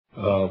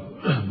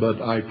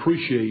But I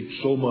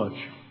appreciate so much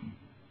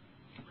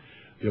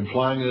him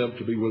flying up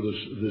to be with us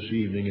this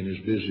evening in his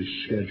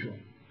busy schedule.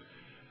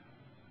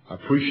 I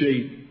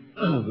appreciate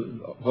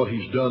what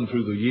he's done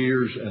through the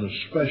years, and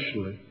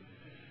especially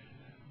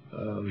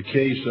the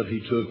case that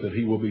he took that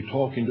he will be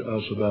talking to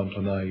us about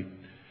tonight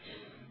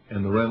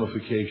and the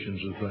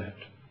ramifications of that.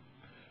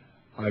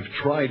 I've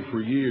tried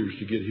for years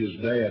to get his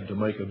dad to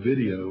make a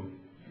video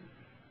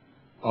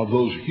of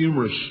those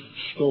humorous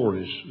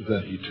stories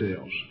that he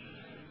tells.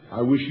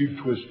 I wish you'd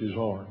twist his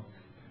arm.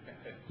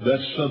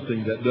 That's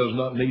something that does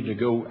not need to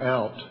go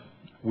out.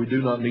 We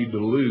do not need to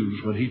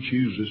lose when he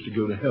chooses to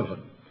go to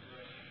heaven.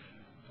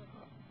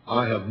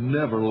 I have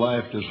never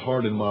laughed as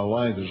hard in my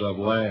life as I've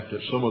laughed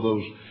at some of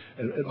those.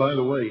 And by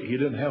the way, he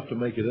didn't have to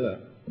make it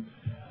up.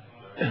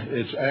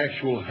 It's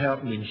actual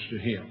happenings to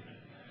him.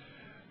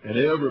 And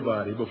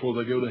everybody, before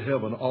they go to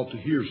heaven, ought to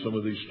hear some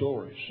of these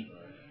stories.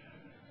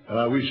 And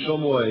I wish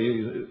some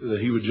way that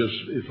he would just,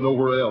 if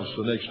nowhere else,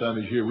 the next time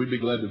he's here, we'd be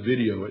glad to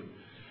video it.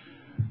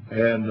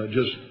 And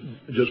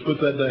just put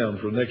that down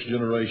for the next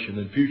generation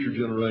and future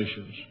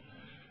generations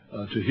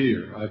to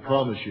hear. I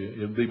promise you,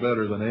 it'd be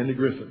better than Andy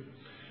Griffin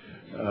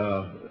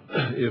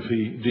if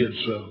he did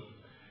so.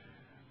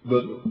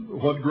 But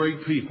what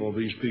great people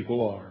these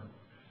people are.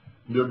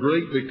 They're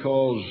great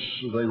because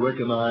they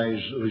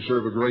recognize they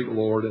serve a great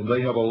Lord, and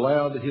they have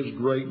allowed his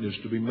greatness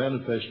to be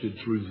manifested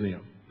through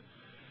them.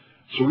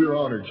 So we're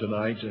honored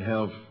tonight to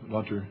have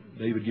Dr.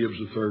 David Gibbs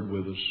III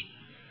with us.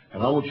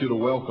 And I want you to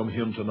welcome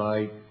him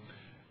tonight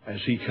as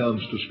he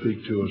comes to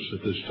speak to us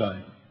at this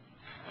time.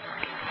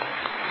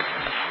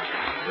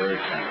 Very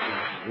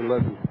kind. We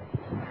love you.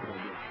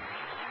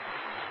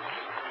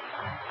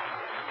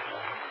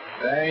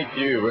 Thank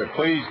you.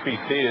 Please be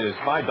seated. It's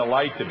my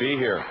delight to be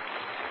here.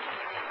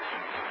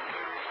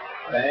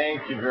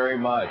 Thank you very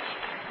much.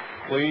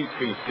 Please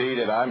be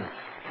seated. I'm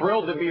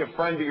thrilled to be a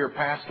friend of your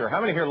pastor. How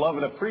many here love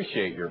and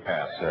appreciate your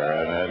pastor?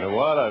 And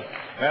what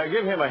a,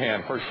 give him a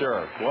hand for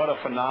sure. What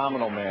a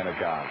phenomenal man of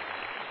God.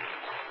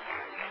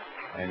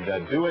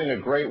 And doing a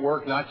great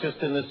work, not just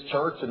in this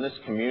church, in this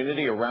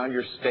community, around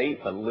your state,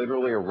 but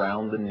literally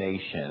around the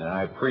nation. And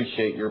I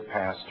appreciate your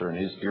pastor and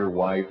his dear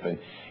wife and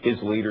his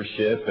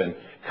leadership and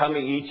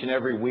coming each and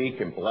every week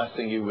and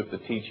blessing you with the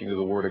teaching of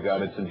the Word of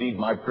God. It's indeed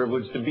my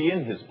privilege to be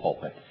in his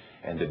pulpit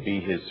and to be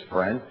his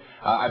friend.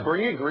 I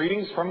bring you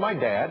greetings from my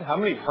dad. How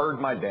many have heard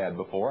my dad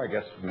before? I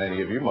guess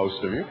many of you,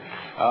 most of you.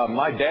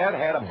 My dad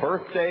had a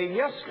birthday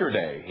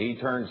yesterday. He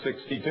turned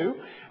 62.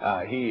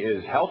 He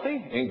is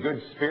healthy, in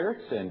good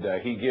spirits,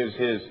 and he gives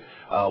his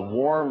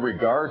warm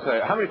regards.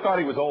 How many thought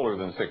he was older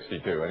than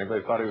 62?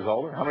 Anybody thought he was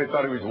older? How many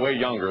thought he was way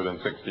younger than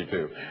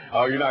 62?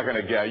 Oh, you're not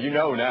going to get. You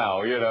know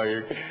now. You know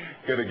you're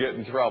going to get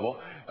in trouble.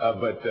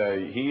 But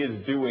he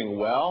is doing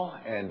well,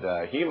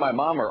 and he and my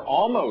mom are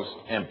almost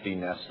empty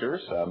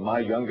nesters. My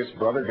youngest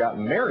brother got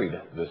married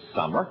this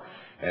summer,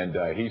 and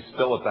he's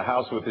still at the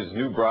house with his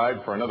new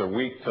bride for another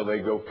week till they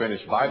go finish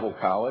Bible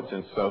college,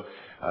 and so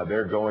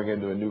they're going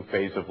into a new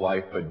phase of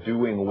life, but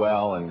doing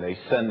well, and they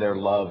send their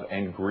love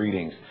and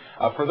greetings.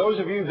 For those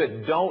of you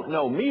that don't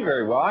know me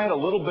very well, I had a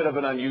little bit of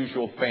an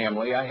unusual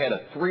family. I had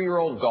a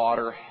 3-year-old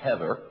daughter,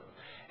 Heather,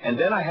 and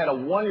then I had a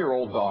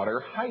 1-year-old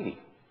daughter, Heidi.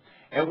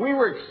 And we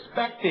were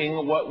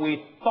expecting what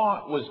we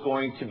thought was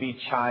going to be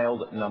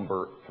child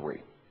number 3.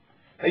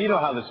 Now, you know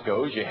how this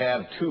goes. You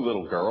have 2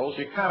 little girls.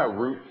 You kind of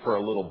root for a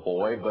little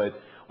boy, but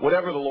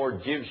whatever the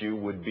Lord gives you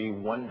would be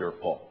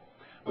wonderful.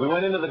 We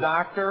went into the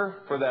doctor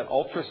for that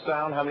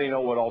ultrasound. How many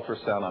know what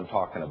ultrasound I'm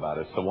talking about?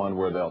 It's the one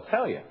where they'll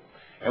tell you.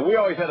 And we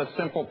always had a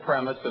simple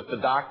premise. If the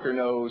doctor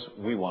knows,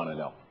 we want to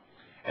know.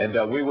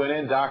 And we went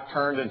in. Doc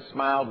turned and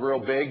smiled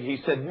real big.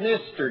 He said,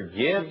 "Mr.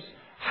 Gibbs,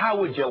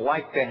 how would you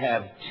like to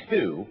have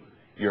 2?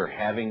 You're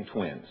having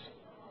twins."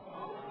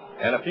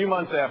 And a few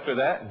months after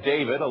that,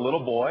 David, a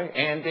little boy,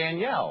 and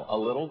Danielle, a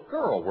little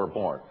girl, were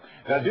born.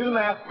 Now, do the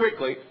math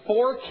quickly.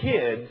 4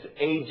 kids,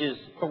 ages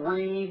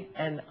 3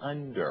 and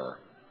under.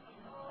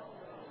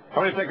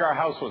 How many think our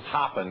house was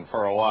hopping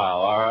for a while,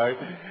 all right?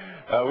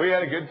 We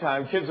had a good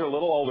time. Kids are a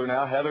little older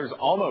now. Heather's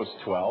almost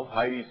 12.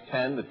 Heidi's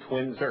 10. The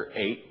twins are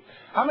 8.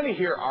 How many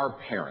here are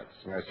parents?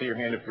 May I see your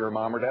hand if you're a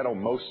mom or dad? Oh,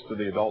 most of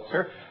the adults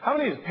here. How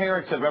many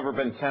parents have ever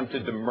been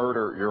tempted to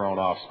murder your own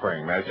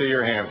offspring? May I see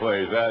your hand,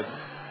 please?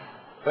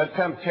 That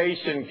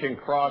temptation can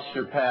cross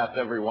your path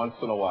every once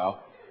in a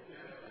while.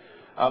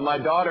 My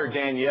daughter,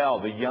 Danielle,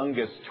 the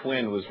youngest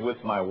twin, was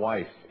with my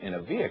wife in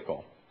a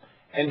vehicle.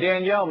 And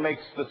Danielle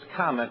makes this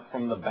comment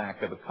from the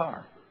back of the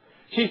car.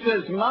 She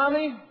says,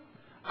 "Mommy,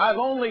 I've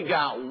only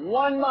got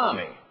 1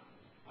 mommy,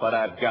 but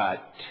I've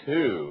got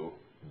 2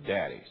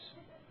 daddies."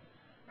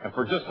 And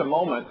for just a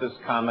moment, this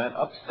comment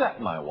upset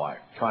my wife,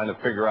 trying to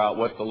figure out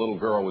what the little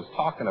girl was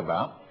talking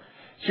about.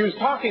 She was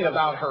talking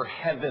about her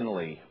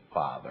heavenly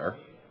Father.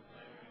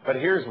 But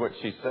here's what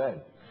she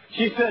said.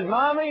 She said,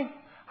 "Mommy,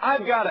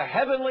 I've got a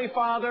heavenly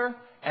Father,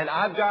 and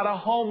I've got a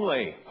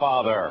homely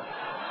Father."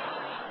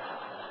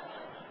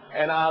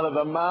 And out of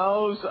the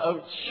mouths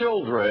of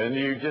children,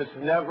 you just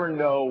never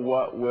know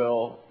what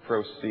will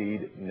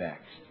proceed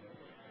next.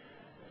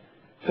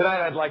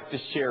 Tonight I'd like to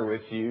share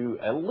with you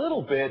a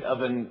little bit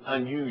of an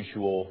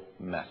unusual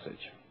message.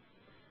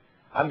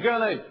 I'm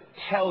going to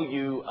tell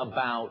you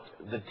about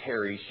the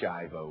Terri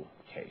Schiavo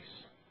case.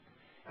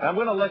 And I'm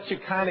going to let you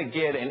kind of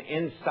get an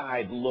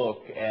inside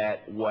look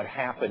at what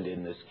happened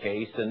in this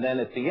case. And then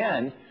at the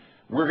end,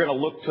 we're going to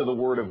look to the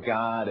Word of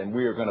God and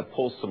we are going to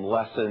pull some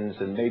lessons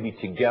and maybe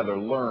together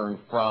learn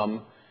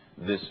from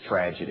this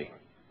tragedy.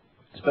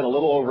 It's been a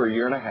little over a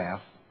year and a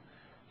half.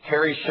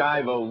 Terri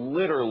Schiavo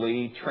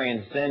literally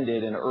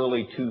transcended in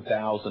early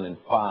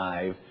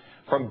 2005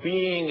 from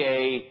being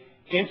an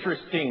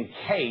interesting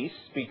case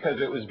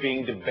because it was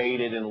being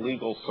debated in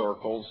legal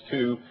circles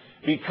to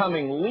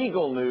becoming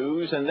legal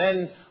news and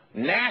then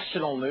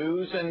national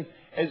news. And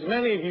as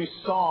many of you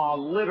saw,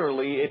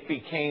 literally it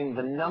became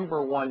the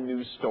 #1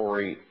 news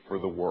story for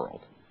the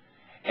world.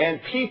 And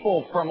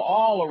people from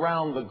all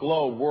around the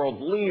globe,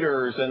 world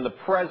leaders and the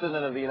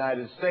President of the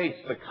United States,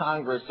 the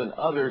Congress and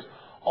others,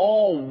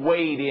 all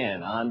weighed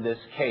in on this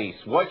case.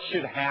 What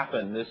should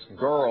happen? This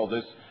girl,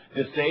 this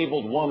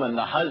disabled woman,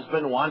 the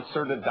husband wants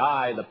her to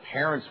die, the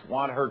parents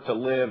want her to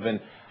live, and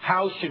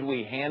how should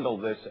we handle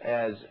this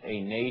as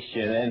a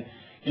nation? And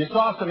you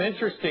saw some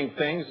interesting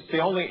things. It's the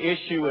only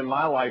issue in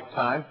my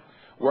lifetime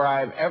where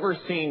I've ever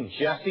seen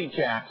Jesse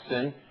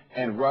Jackson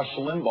and Rush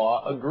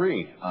Limbaugh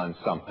agree on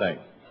something.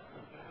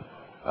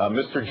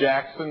 Mr.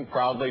 Jackson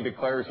proudly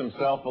declares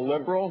himself a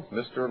liberal.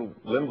 Mr.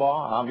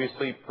 Limbaugh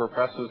obviously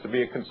professes to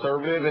be a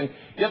conservative, and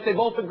yet they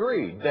both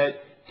agreed that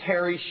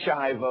Terri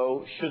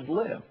Schiavo should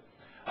live.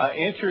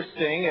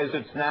 Interesting, as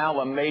it's now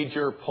a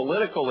major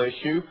political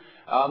issue,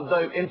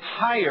 the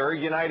entire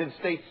United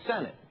States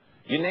Senate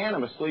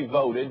unanimously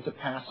voted to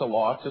pass a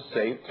law to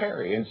save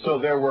Terri. And so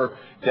there were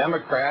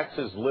Democrats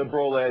as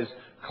liberal as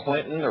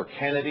Clinton or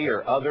Kennedy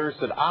or others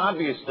that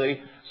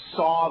obviously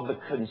saw the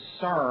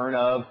concern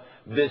of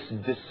this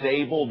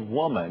disabled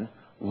woman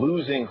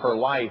losing her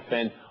life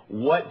and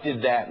what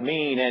did that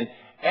mean. And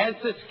as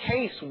this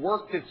case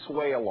worked its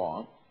way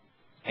along,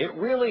 it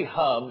really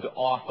hubbed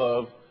off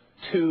of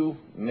two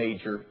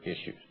major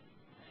issues.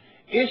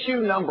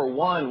 Issue number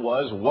one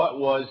was, what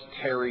was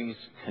Terri's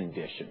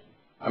condition?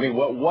 I mean,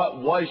 what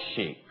was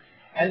she?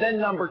 And then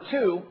number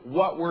two,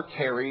 what were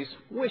Terri's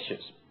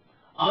wishes?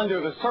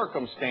 Under the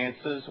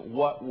circumstances,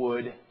 what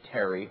would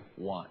Terri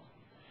want?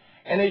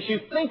 And as you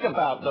think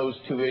about those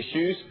two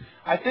issues,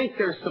 I think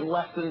there's some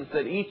lessons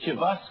that each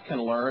of us can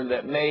learn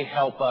that may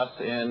help us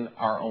in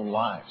our own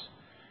lives.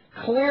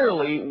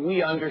 Clearly,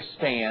 we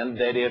understand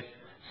that if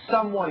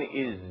someone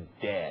is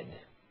dead,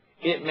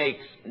 it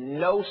makes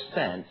no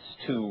sense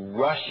to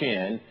rush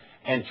in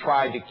and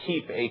try to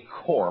keep a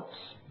corpse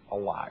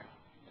alive.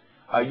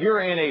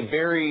 You're in a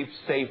very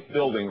safe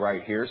building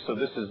right here, so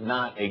this is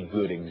not a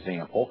good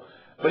example.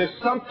 But if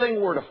something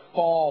were to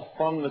fall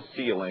from the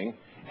ceiling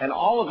and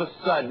all of a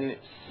sudden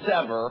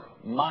sever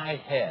my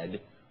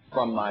head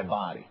from my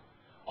body,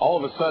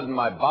 all of a sudden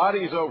my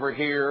body's over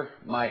here,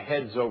 my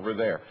head's over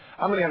there,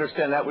 I'm going to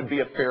understand that would be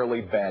a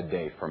fairly bad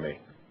day for me.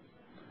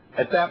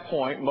 At that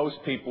point, most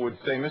people would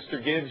say,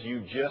 Mr. Gibbs,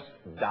 you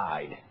just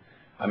died.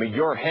 I mean,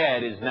 your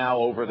head is now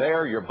over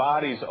there, your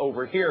body's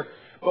over here.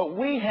 But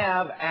we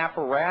have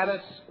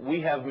apparatus,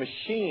 we have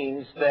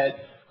machines that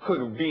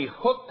could be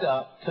hooked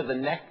up to the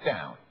neck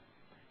down.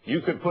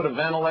 You could put a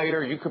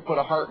ventilator, you could put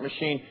a heart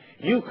machine,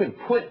 you could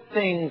put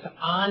things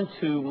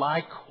onto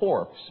my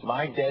corpse,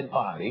 my dead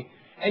body,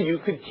 and you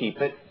could keep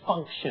it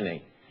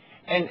functioning.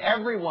 And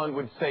everyone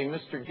would say,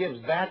 Mr. Gibbs,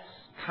 that's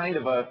kind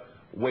of a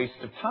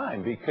waste of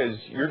time because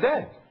you're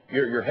dead.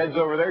 Your head's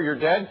over there, you're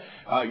dead.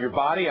 Your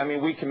body, I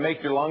mean, we can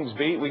make your lungs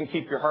beat, we can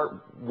keep your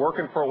heart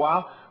working for a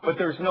while, but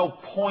there's no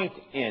point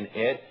in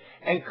it.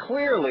 And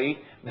clearly,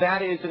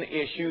 that is an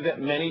issue that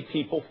many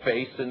people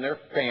face in their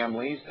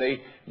families.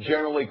 They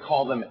generally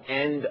call them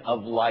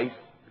end-of-life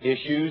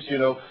issues. You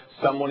know,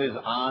 someone is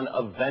on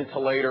a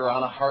ventilator,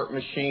 on a heart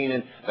machine,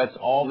 and that's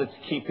all that's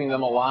keeping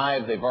them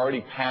alive. They've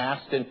already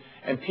passed,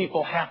 and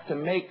people have to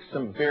make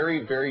some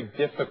very, very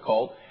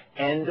difficult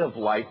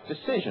end-of-life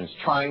decisions,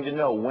 trying to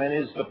know when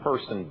is the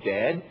person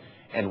dead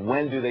and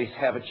when do they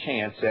have a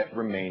chance at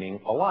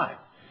remaining alive.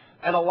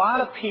 And a lot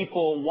of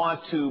people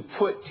want to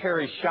put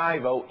Terri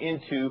Schiavo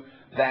into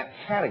that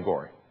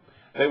category.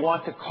 They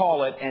want to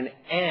call it an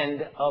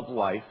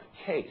end-of-life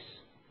case.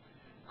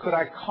 Could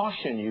I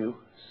caution you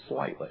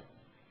slightly?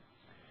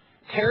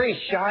 Terri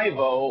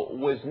Schiavo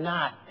was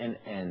not an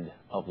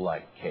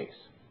end-of-life case.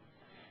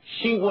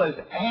 She was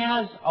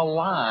as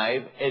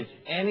alive as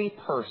any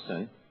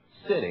person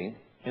sitting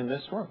in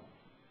this room.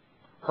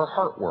 Her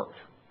heart worked.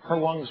 Her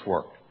lungs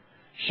worked.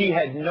 She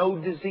had no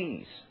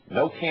disease,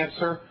 no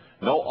cancer,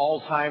 no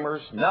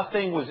Alzheimer's.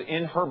 Nothing was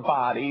in her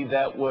body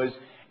that was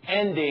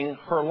ending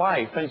her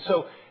life. And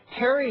so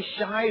Terri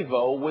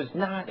Schiavo was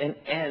not an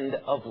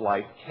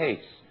end-of-life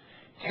case.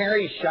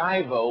 Terri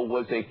Schiavo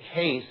was a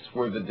case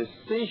where the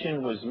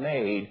decision was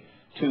made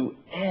to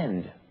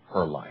end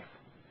her life.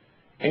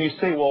 And you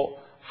say, well,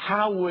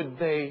 how would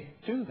they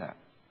do that?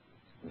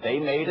 They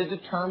made a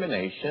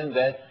determination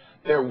that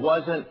there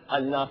wasn't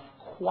enough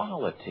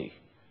quality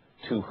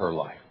to her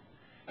life.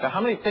 Now,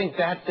 how many think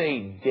that's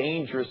a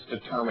dangerous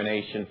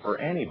determination for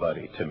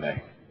anybody to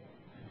make?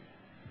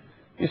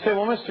 You say,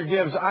 well, Mr.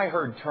 Gibbs, I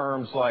heard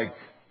terms like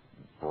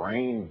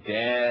brain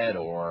dead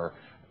or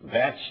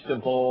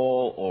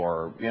vegetable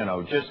or,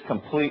 just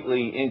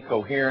completely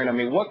incoherent. I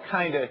mean, what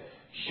kind of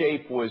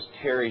shape was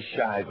Terri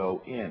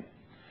Schiavo in?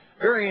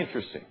 Very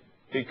interesting,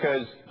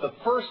 because the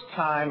first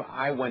time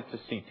I went to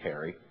see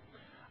Terri,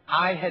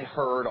 I had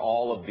heard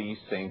all of these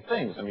same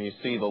things. I mean, you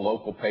see the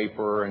local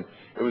paper, and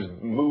it was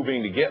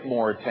moving to get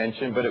more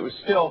attention, but it was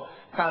still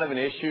kind of an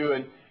issue.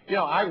 And,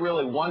 I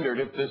really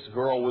wondered if this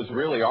girl was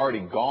really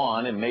already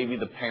gone, and maybe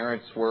the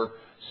parents were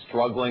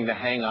struggling to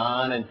hang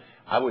on, and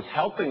I was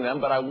helping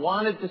them, but I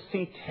wanted to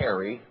see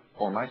Terri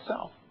for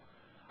myself.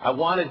 I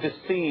wanted to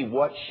see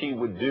what she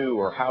would do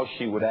or how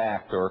she would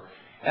act,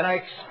 and I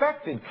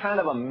expected kind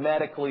of a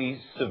medically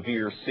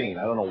severe scene.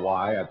 I don't know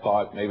why. I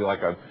thought maybe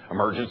like an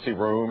emergency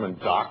room and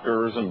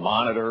doctors and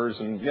monitors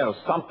and,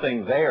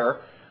 something there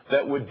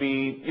that would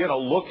be,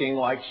 looking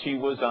like she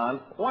was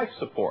on life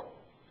support.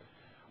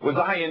 Was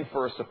I in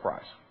for a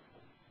surprise?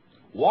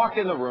 Walk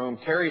in the room,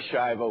 Terri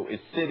Schiavo is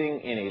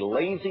sitting in a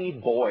lazy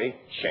boy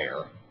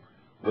chair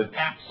with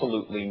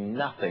absolutely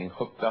nothing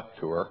hooked up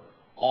to her,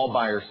 all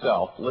by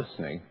herself,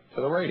 listening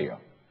to the radio.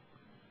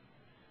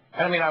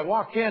 And I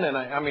walk in and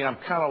I'm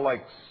kind of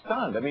like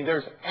stunned.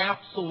 There's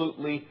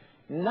absolutely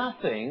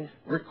nothing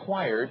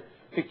required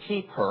to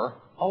keep her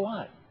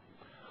alive.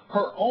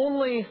 Her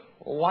only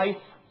life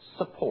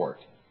support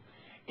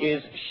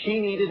is she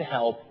needed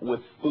help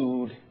with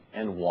food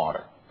and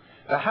water.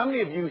 Now, how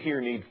many of you here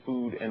need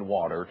food and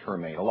water to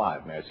remain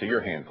alive? May I see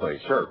your hand, please?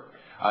 Sure.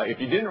 If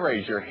you didn't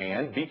raise your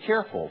hand, be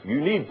careful. You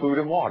need food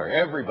and water.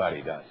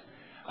 Everybody does.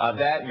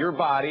 That your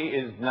body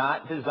is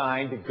not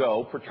designed to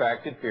go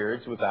protracted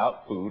periods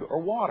without food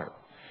or water.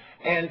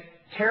 And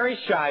Terri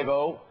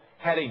Schiavo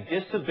had a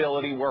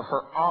disability where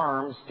her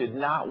arms did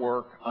not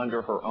work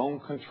under her own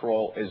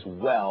control as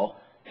well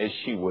as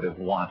she would have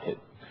wanted.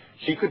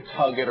 She could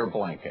tug at her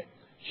blanket.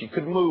 She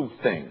could move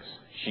things.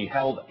 She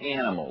held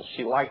animals.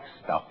 She liked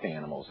stuffed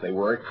animals. They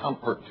were a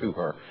comfort to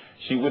her.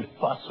 She would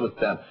fuss with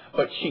them.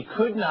 But she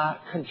could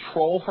not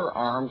control her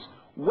arms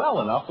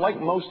well enough, like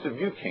most of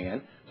you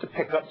can, to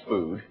pick up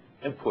food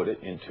and put it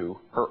into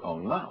her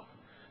own mouth.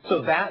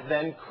 So that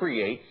then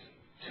creates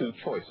two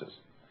choices.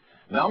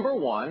 Number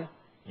one,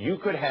 you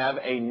could have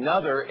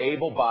another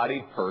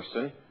able-bodied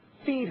person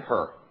feed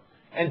her.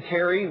 And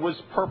Terri was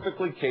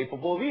perfectly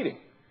capable of eating.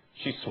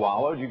 She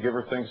swallowed, you give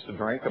her things to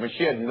drink.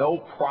 She had no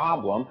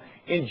problem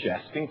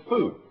ingesting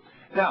food.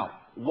 Now,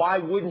 why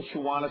wouldn't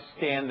you want to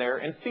stand there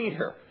and feed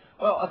her?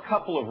 Well, a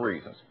couple of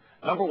reasons.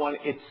 Number one,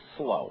 it's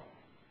slow.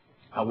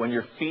 When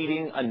you're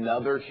feeding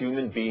another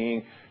human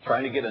being,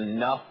 trying to get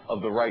enough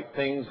of the right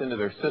things into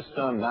their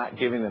system, not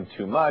giving them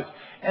too much.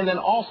 And then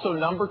also,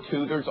 number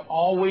two, there's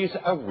always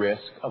a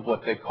risk of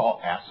what they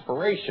call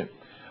aspiration.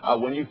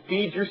 When you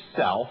feed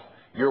yourself,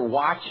 you're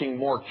watching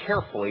more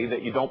carefully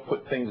that you don't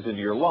put things into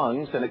your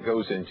lungs and it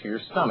goes into your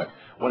stomach.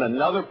 When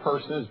another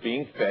person is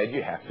being fed,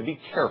 you have to be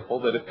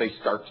careful that if they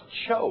start to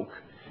choke,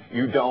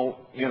 you don't,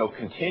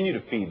 continue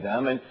to feed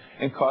them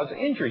and cause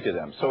injury to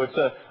them. So it's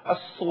a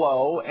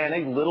slow and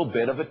a little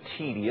bit of a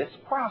tedious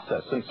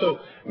process. And so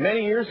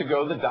many years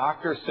ago, the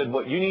doctor said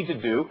what you need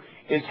to do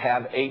is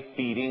have a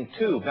feeding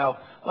tube. Now,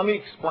 let me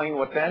explain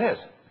what that is.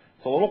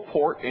 It's a little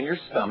port in your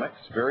stomach.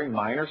 It's very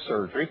minor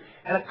surgery.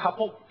 And a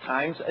couple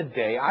times a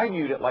day, I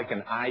viewed it like an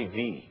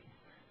IV.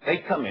 They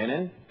come in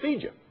and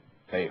feed you.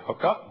 They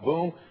hook up,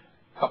 boom,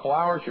 a couple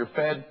hours, you're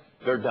fed,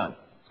 they're done.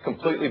 It's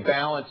completely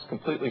balanced,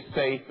 completely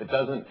safe. It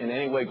doesn't in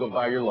any way go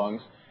by your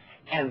lungs.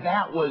 And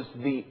that was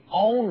the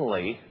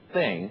only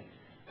thing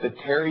that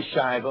Terri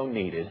Schiavo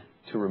needed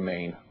to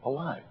remain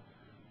alive.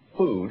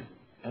 Food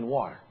and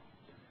water.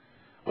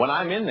 When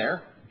I'm in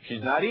there,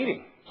 she's not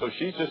eating. So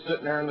she's just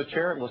sitting there in the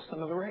chair and listening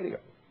to the radio.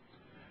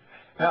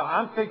 Now,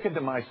 I'm thinking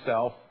to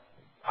myself,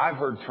 I've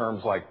heard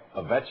terms like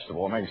a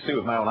vegetable. I can see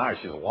with my own eyes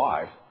she's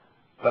alive.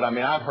 But,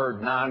 I've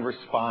heard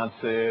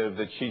non-responsive,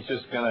 that she's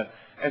just going to...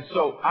 And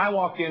so I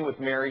walk in with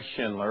Mary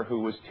Schindler, who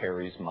was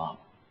Terri's mom.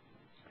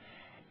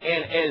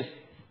 And as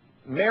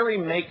Mary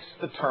makes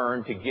the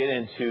turn to get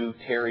into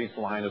Terri's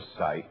line of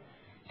sight,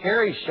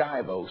 Terri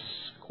Schiavo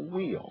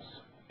squeals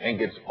and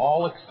gets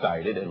all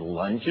excited and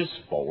lunges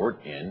forward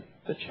in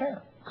the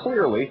chair,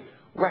 clearly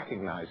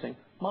recognizing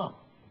Mom.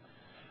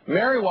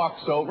 Mary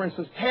walks over and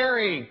says,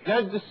 "Terri,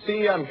 good to see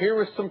you. I'm here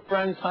with some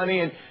friends, honey."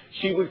 And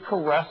she would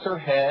caress her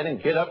head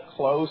and get up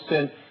close,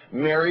 and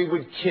Mary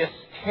would kiss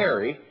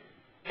Terri,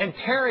 and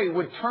Terri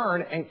would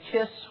turn and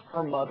kiss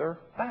her mother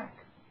back.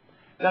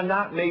 Now,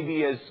 not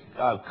maybe as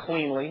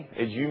cleanly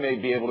as you may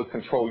be able to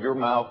control your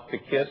mouth to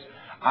kiss.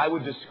 I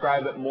would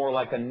describe it more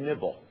like a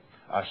nibble.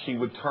 She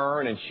would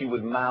turn and she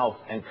would mouth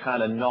and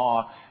kind of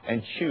gnaw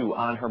and chew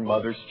on her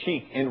mother's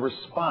cheek in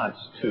response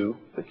to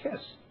the kiss.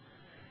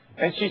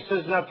 And she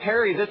says, "Now,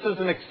 Terri, this is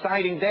an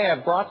exciting day.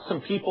 I've brought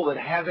some people that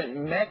haven't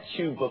met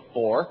you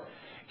before.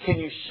 Can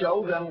you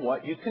show them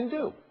what you can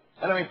do?"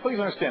 And please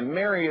understand,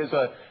 Mary is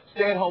a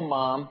stay-at-home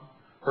mom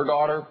Her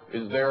daughter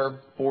is there,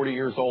 40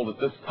 years old at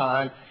this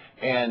time,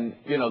 and,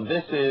 you know,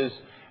 this is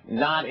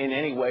not in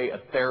any way a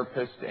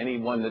therapist,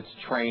 anyone that's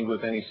trained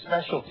with any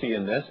specialty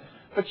in this,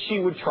 but she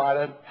would try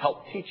to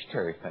help teach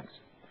Terri things.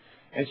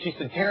 And she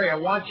said, Terri, I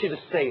want you to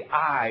say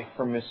I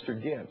for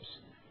Mr. Gibbs.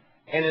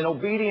 And in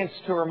obedience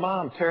to her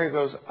mom, Terri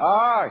goes,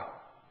 I,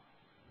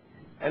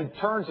 and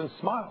turns and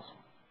smiles.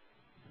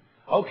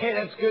 Okay,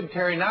 that's good,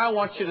 Terri. Now I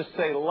want you to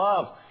say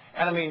love.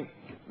 And I mean,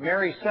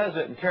 Mary says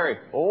it, and Terri,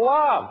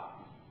 love.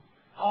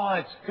 Oh,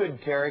 that's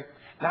good, Terri.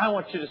 Now I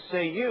want you to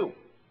say you.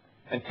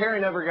 And Terri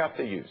never got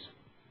the use.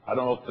 I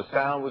don't know if the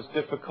sound was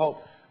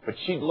difficult, but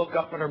she'd look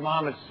up at her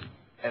mom,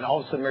 and all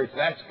of a sudden Mary said,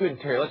 that's good,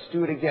 Terri. Let's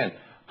do it again.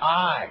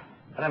 I.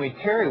 And I mean,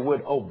 Terri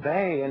would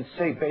obey and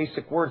say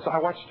basic words. I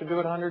watched her do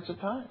it hundreds of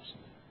times.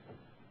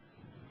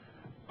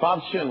 Bob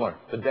Schindler,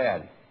 the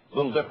dad, a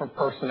little different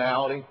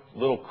personality, a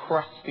little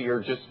crustier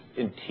just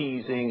in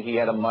teasing. He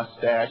had a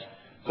mustache.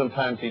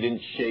 Sometimes he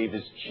didn't shave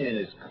his chin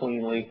as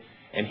cleanly.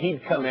 And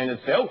he'd come in and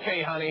say,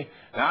 okay, honey,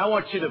 now I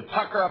want you to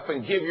pucker up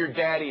and give your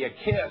daddy a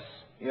kiss.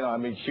 You know, I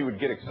mean, she would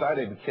get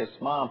excited and kiss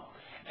Mom.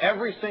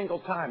 Every single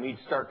time he'd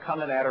start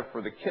coming at her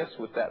for the kiss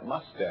with that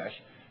mustache,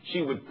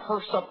 she would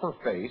purse up her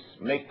face,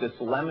 make this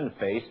lemon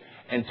face,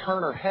 and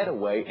turn her head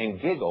away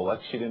and giggle like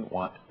she didn't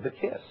want the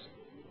kiss.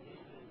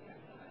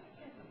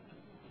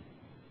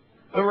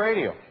 The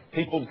radio.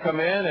 People would come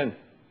in and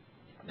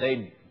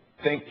they'd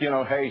think, you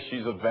know, hey,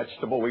 she's a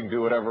vegetable, we can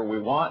do whatever we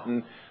want,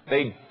 and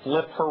they'd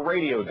flip her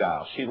radio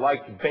dial. She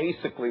liked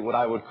basically what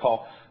I would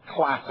call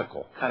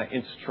classical, kind of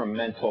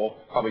instrumental,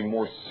 probably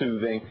more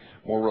soothing,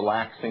 more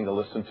relaxing to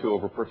listen to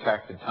over a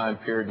protracted time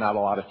period, not a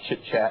lot of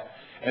chit-chat.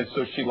 And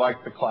so she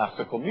liked the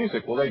classical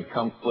music. Well, they'd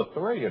come flip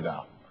the radio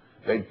dial.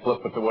 They'd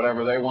flip it to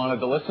whatever they wanted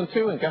to listen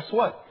to, and guess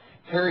what?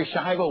 Terri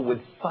Schiavo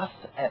would fuss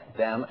at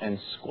them and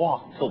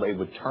squawk till they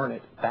would turn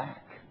it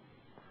back.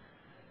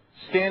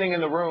 Standing in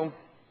the room,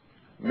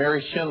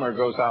 Mary Schindler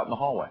goes out in the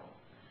hallway.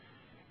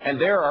 And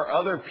there are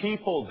other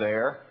people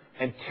there,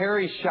 and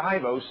Terri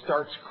Schiavo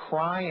starts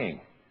crying.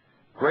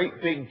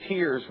 Great big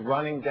tears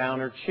running down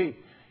her cheek.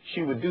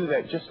 She would do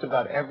that just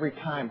about every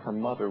time her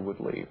mother would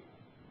leave.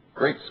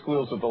 Great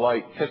squeals of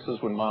delight, kisses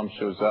when Mom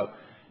shows up,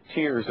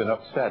 tears and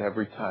upset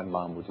every time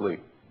Mom would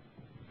leave.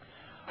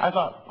 I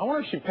thought, I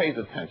wonder if she pays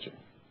attention.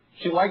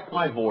 She liked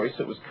my voice.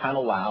 It was kind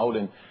of loud,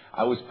 and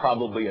I was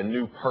probably a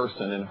new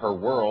person in her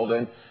world,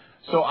 and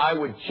so I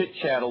would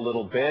chit-chat a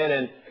little bit,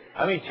 and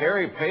I mean,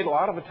 Terri paid a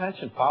lot of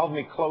attention, followed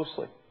me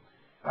closely.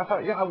 I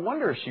thought, yeah, I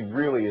wonder if she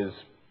really is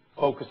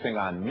focusing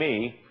on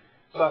me.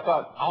 So I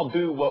thought, I'll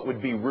do what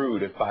would be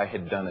rude if I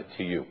had done it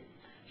to you.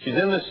 She's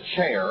in this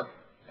chair,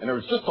 and there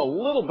was just a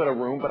little bit of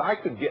room, but I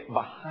could get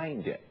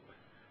behind it.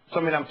 So,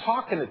 I mean, I'm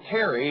talking to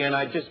Terri, and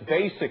I just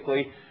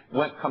basically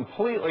went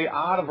completely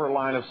out of her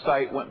line of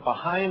sight, went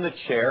behind the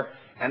chair,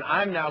 and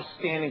I'm now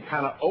standing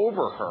kind of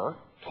over her,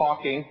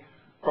 talking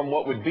from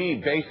what would be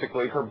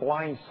basically her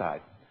blind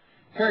side.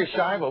 Terri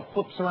Schiavo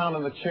flips around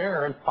in the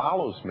chair and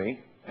follows me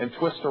and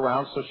twists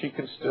around so she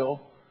can still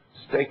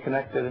stay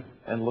connected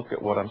and look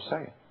at what I'm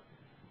saying.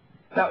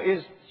 Now,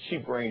 is she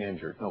brain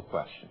injured? No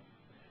question.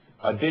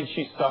 Did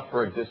she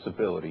suffer a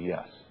disability?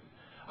 Yes.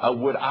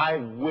 Would I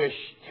wish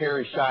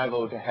Terri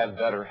Schiavo to have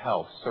better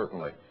health?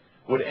 Certainly.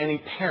 Would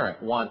any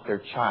parent want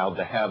their child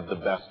to have the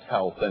best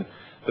health? And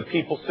the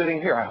people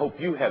sitting here, I hope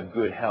you have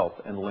good health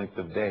and length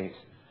of days.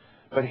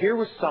 But here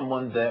was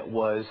someone that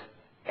was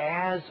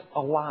as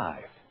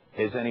alive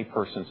as any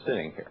person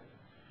sitting here.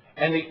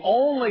 And the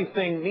only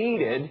thing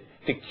needed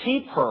to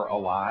keep her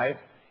alive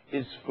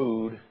is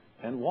food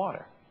and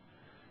water.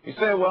 You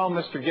say, well,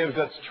 Mr. Gibbs,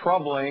 that's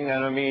troubling.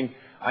 And I mean,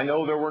 I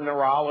know there were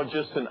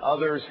neurologists and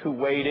others who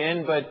weighed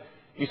in, but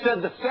you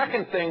said the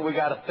second thing we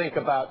got to think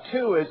about,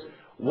 too, is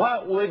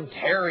what would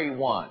Terri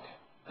want?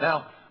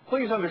 Now,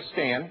 please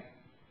understand,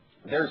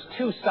 there's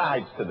two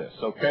sides to this,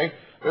 okay?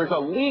 There's a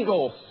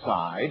legal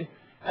side,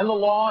 and the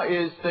law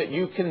is that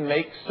you can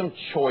make some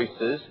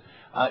choices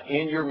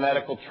in your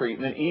medical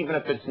treatment, even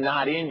if it's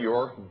not in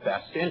your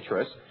best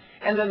interest.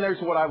 And then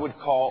there's what I would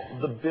call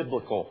the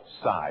biblical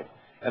side.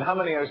 And how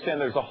many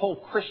understand there's a whole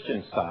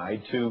Christian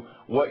side to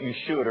what you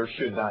should or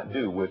should not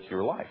do with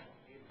your life?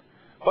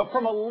 But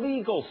from a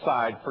legal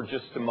side for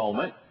just a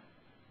moment,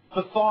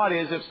 the thought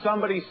is if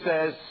somebody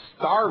says,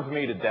 starve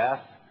me to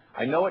death,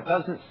 I know it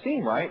doesn't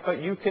seem right,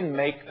 but you can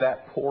make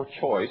that poor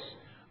choice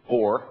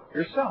for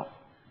yourself.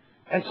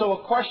 And so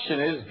a question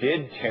is,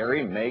 did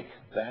Terri make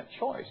that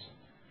choice?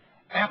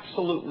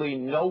 Absolutely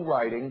no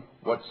writing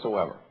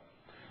whatsoever.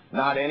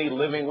 Not any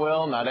living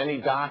will, not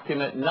any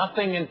document,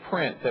 nothing in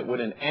print that would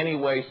in any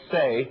way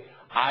say,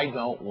 I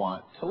don't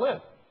want to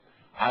live.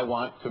 I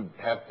want to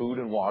have food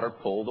and water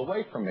pulled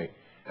away from me.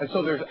 And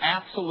so there's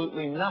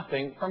absolutely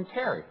nothing from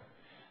Terri.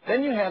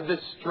 Then you have this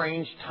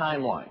strange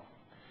timeline.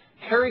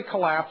 Terri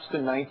collapsed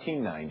in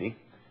 1990.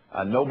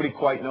 Nobody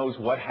quite knows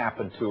what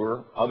happened to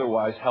her,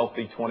 otherwise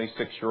healthy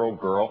 26-year-old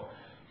girl.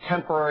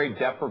 Temporary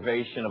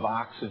deprivation of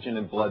oxygen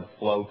and blood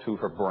flow to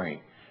her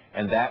brain.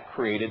 And that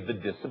created the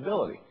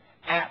disability.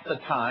 At the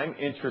time,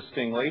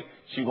 interestingly,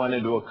 she went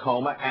into a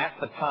coma. At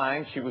the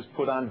time, she was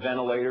put on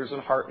ventilators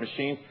and heart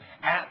machines.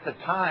 At the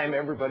time,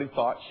 everybody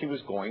thought she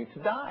was going to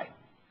die.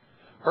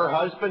 Her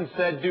husband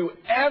said, do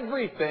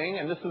everything,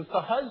 and this is the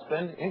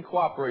husband in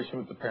cooperation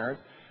with the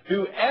parents,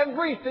 do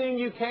everything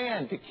you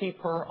can to keep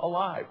her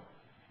alive.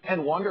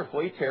 And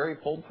wonderfully, Terri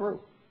pulled through.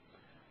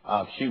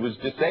 She was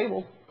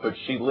disabled, but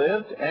she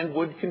lived and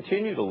would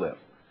continue to live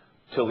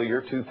till the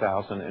year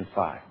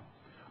 2005.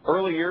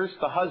 Early years,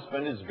 the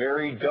husband is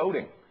very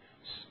doting.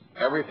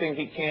 Everything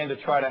he can to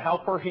try to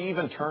help her. He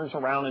even turns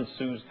around and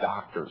sues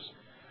doctors.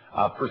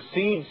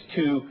 Proceeds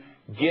to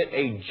get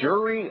a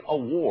jury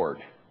award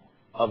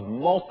of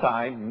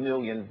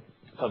multi-millions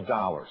of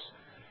dollars.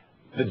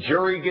 The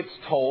jury gets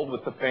told,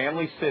 with the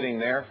family sitting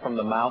there, from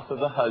the mouth of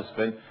the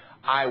husband,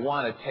 I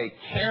want to take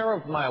care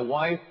of my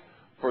wife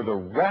for the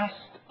rest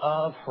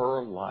of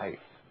her life.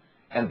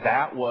 And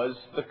that was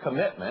the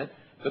commitment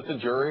that the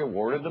jury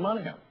awarded the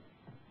money on.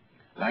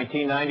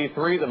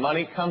 1993, the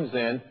money comes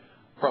in.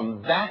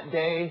 From that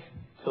day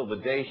till the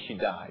day she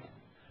died,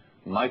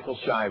 Michael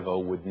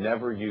Schiavo would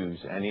never use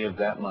any of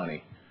that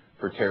money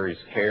for Terri's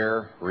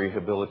care,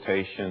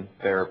 rehabilitation,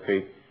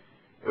 therapy.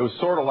 It was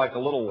sort of like a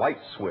little light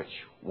switch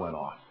went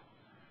off.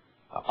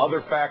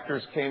 Other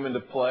factors came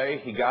into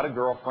play. He got a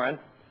girlfriend.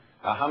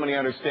 How many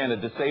understand a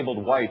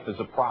disabled wife is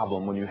a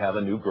problem when you have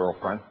a new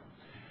girlfriend?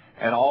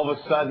 And all of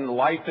a sudden,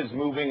 life is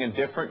moving in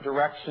different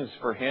directions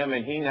for him,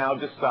 and he now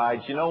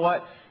decides, you know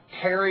what?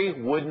 Terri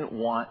wouldn't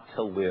want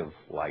to live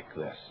like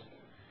this.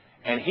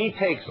 And he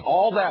takes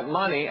all that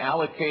money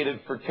allocated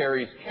for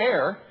Terri's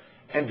care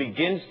and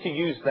begins to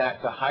use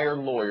that to hire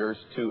lawyers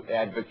to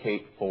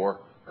advocate for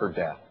her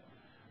death.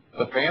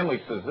 The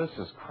family says, this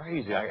is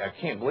crazy. I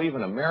can't believe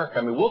in America.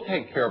 I mean, we'll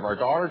take care of our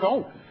daughter.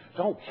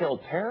 Don't kill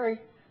Terri.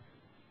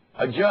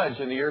 A judge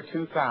in the year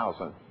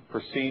 2000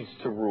 proceeds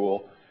to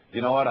rule,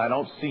 you know what, I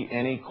don't see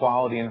any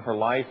quality in her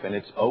life, and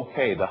it's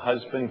okay. The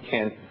husband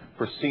can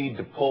proceed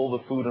to pull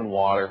the food and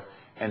water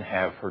and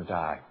have her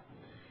die.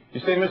 You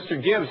say,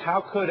 Mr. Gibbs,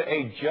 how could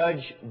a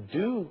judge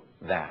do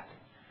that?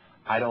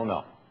 I don't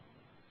know.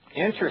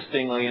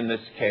 Interestingly, in this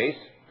case,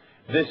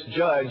 this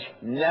judge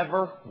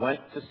never went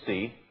to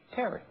see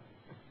Terri.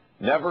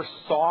 Never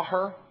saw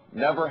her,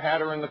 never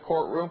had her in the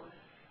courtroom.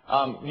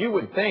 You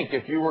would think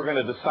if you were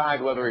going to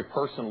decide whether a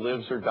person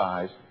lives or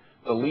dies,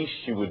 the least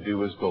you would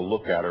do is go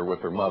look at her with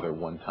her mother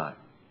one time.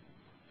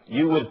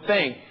 You would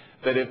think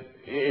that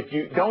if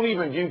you don't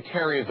even view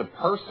Terri as a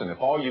person, if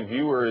all you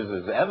view her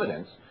as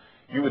evidence,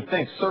 you would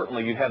think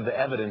certainly you'd have the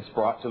evidence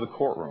brought to the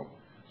courtroom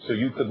so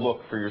you could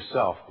look for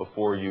yourself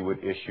before you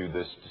would issue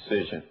this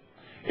decision.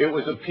 It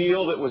was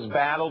appealed, it was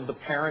battled, the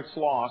parents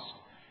lost,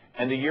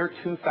 and the year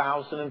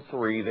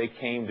 2003 they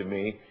came to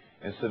me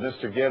and said,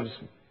 Mr. Gibbs,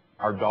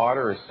 our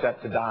daughter is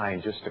set to die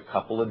in just a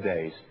couple of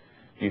days.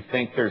 Do you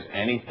think there's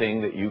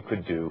anything that you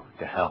could do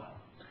to help?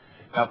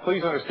 Now,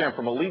 please understand,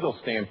 from a legal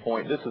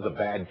standpoint, this is a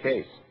bad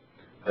case.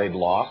 They'd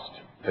lost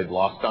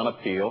on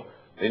appeal.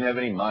 They didn't have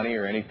any money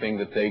or anything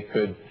that they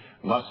could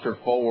muster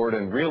forward,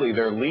 and really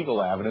their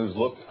legal avenues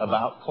looked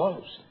about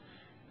closed.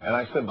 And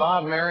I said,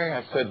 Bob, Mary,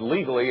 I said,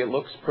 legally it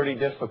looks pretty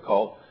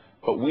difficult,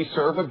 but we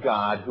serve a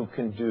God who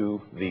can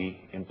do the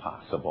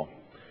impossible.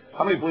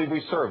 How many believe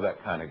we serve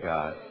that kind of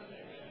God?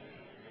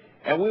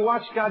 And we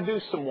watched God do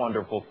some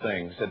wonderful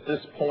things. At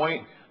this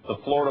point, the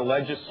Florida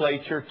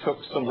legislature took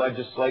some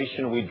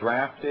legislation we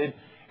drafted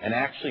and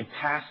actually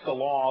passed a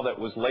law that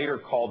was later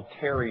called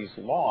Terri's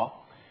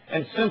Law.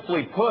 And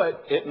simply put,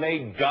 it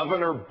made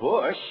Governor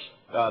Bush,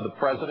 the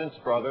president's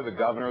brother, the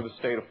governor of the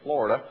state of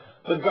Florida,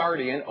 the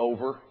guardian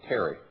over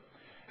Terri.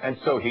 And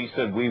so he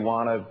said, we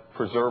want to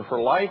preserve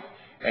her life,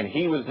 and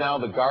he was now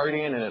the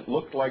guardian, and it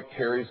looked like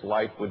Terri's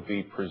life would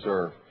be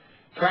preserved.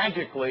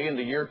 Tragically, in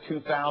the year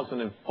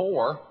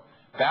 2004,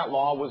 that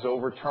law was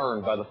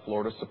overturned by the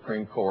Florida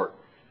Supreme Court.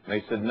 And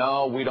they said,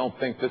 no, we don't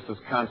think this is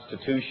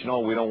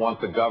constitutional. We don't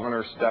want the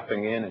governor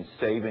stepping in and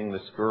saving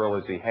this girl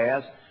as he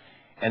has.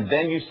 And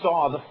then you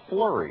saw the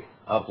flurry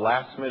of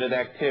last-minute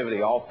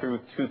activity all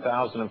through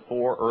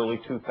 2004, early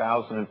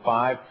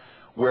 2005,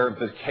 where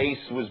the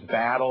case was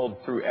battled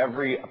through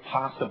every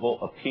possible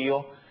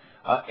appeal.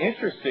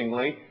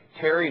 Interestingly,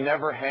 Terri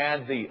never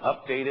had the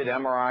updated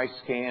MRI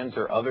scans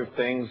or other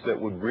things that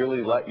would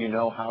really let you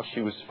know how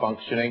she was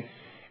functioning.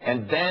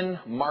 And then,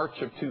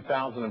 March of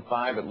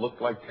 2005, it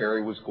looked like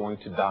Terri was going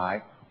to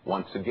die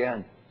once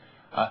again.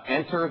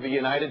 Enter the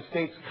United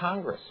States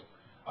Congress.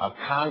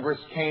 Congress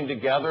came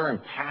together and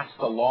passed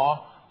a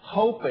law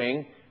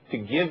hoping to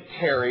give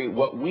Terri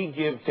what we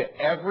give to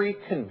every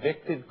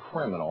convicted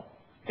criminal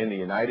in the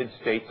United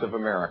States of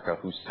America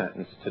who's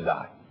sentenced to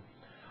die.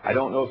 I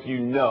don't know if you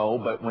know,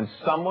 but when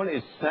someone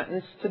is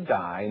sentenced to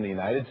die in the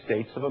United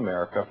States of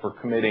America for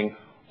committing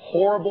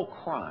horrible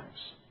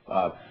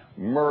crimes,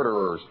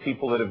 murderers,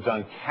 people that have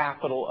done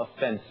capital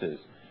offenses,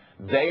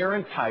 they are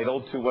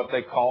entitled to what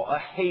they call a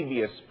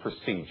habeas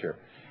procedure.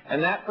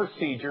 And that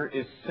procedure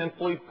is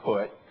simply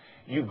put,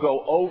 you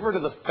go over to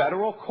the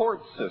federal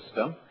court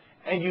system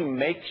and you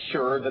make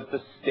sure that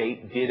the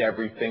state did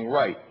everything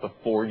right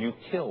before you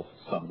kill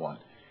someone.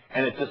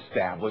 And it's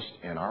established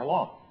in our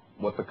law.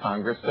 What the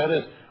Congress said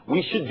is,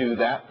 we should do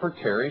that for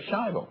Terri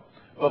Schiavo.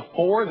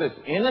 Before this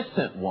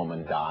innocent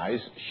woman dies,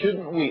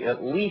 shouldn't we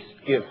at least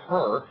give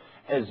her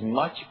as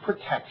much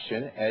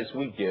protection as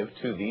we give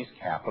to these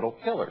capital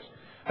killers?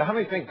 Now, how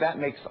many think that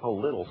makes a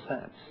little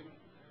sense?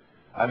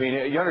 I mean,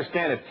 you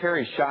understand, if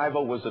Terri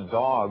Schiavo was a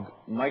dog,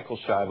 Michael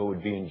Schiavo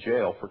would be in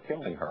jail for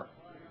killing her.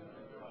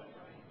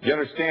 You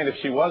understand, if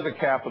she was a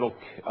capital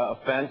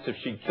offense, if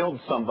she killed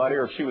somebody,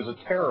 or if she was a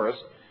terrorist,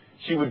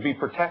 she would be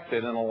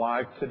protected and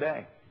alive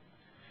today.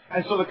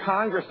 And so the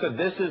Congress said,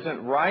 this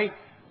isn't right.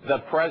 The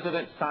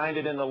president signed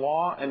it in the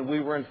law, and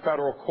we were in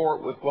federal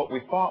court with what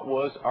we thought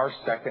was our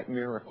second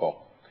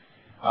miracle.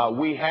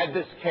 We had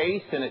this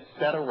case, and it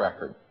set a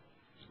record.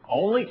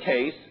 Only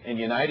case in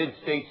United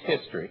States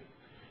history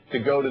to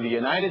go to the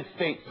United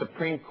States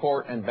Supreme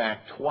Court and back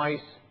twice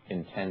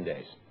in 10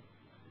 days.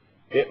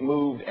 It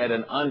moved at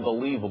an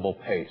unbelievable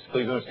pace.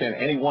 Please understand,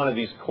 any one of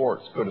these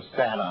courts could have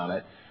sat on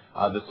it.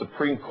 The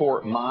Supreme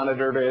Court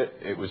monitored it.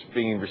 It was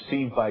being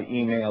received by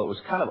email. It was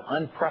kind of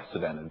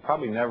unprecedented.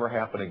 Probably never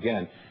happen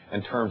again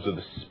in terms of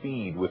the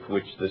speed with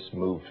which this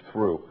moved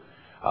through.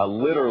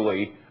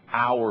 Literally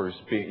hours,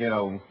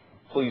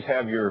 please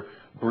have your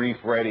brief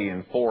ready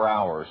in 4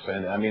 hours.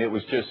 And I mean, it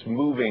was just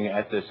moving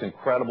at this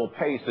incredible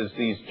pace as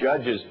these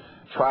judges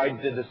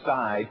tried to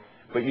decide.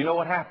 But you know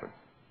what happened?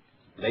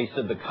 They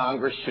said the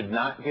Congress should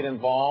not get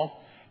involved,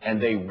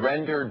 and they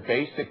rendered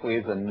basically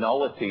as a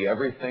nullity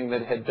everything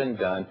that had been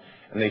done.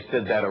 And they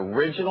said that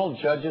original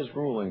judge's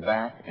ruling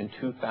back in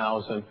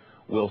 2000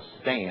 will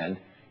stand,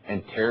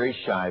 and Terri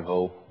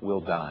Schiavo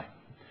will die.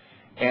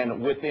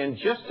 And within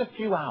just a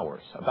few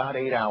hours, about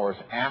 8 hours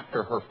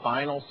after her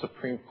final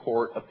Supreme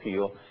Court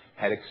appeal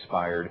had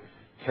expired,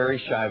 Terri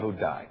Schiavo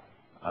died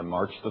on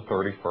March the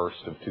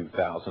 31st of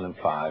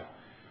 2005,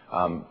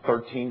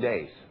 13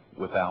 days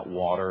without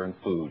water and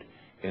food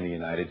in the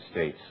United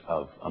States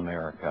of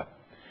America.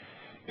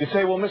 You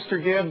say, well,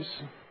 Mr. Gibbs,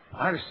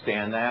 I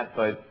understand that,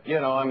 but,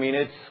 I mean,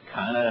 it's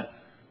kind of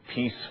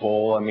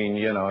peaceful. I mean,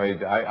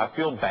 I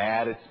feel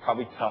bad. It's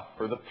probably tough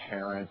for the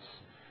parents.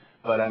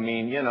 But, I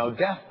mean,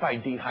 death by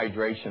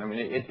dehydration, I mean,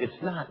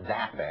 it's not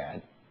that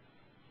bad.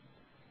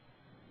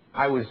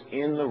 I was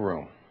in the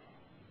room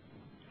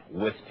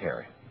with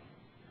Terri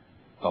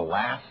the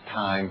last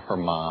time her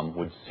mom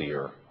would see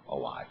her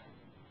alive.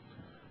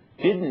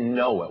 Didn't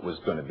know it was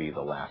going to be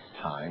the last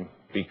time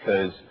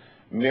because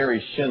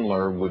Mary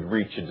Schindler would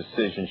reach a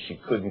decision she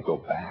couldn't go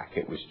back.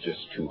 It was just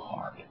too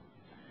hard.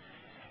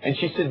 And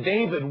she said,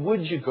 David,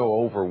 would you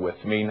go over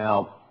with me?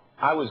 Now,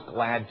 I was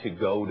glad to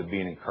go to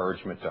be an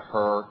encouragement to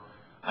her.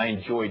 I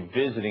enjoyed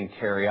visiting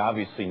Terri.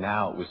 Obviously,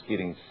 now it was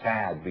getting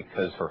sad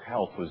because her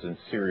health was in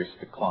serious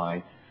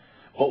decline.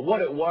 But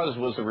what it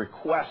was a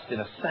request, in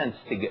a sense,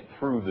 to get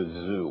through the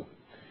zoo.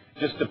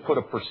 Just to put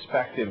a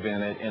perspective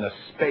in it, in a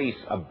space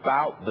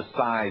about the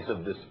size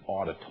of this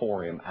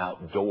auditorium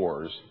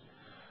outdoors,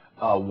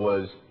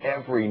 was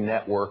every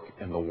network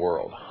in the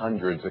world,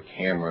 hundreds of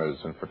cameras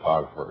and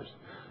photographers,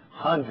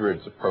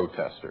 hundreds of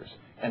protesters,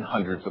 and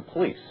hundreds of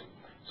police.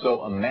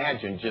 So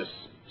imagine just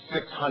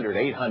 600,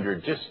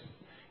 800, just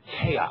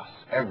chaos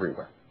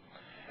everywhere.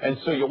 And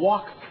so you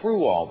walk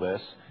through all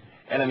this,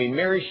 and I mean,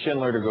 Mary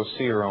Schindler, to go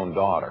see her own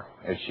daughter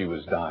as she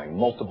was dying,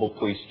 multiple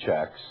police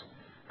checks,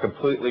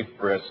 completely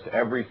frisked,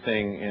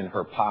 everything in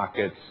her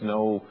pockets,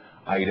 no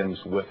items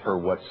with her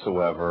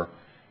whatsoever,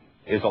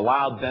 is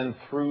allowed then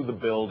through the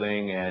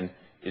building and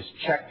is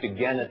checked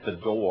again at the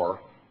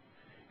door,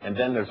 and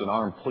then there's an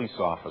armed police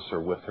officer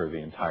with her the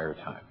entire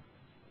time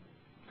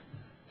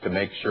to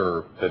make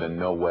sure that in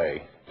no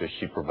way does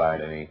she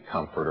provide any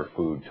comfort or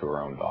food to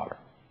her own daughter.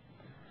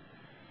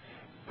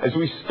 As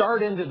we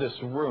start into this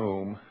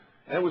room,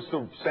 and it was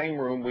the same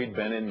room we'd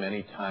been in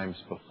many times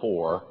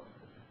before,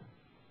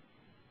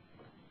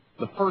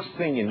 the first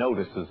thing you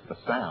notice is the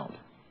sound.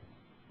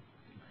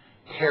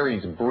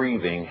 Terry's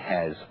breathing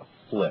has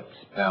flipped.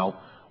 Now,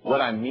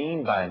 what I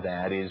mean by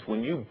that is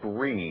when you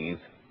breathe,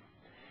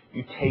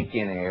 you take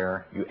in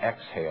air, you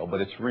exhale, but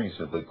it's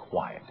reasonably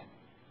quiet.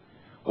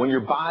 When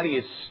your body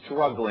is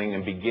struggling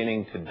and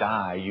beginning to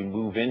die, you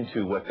move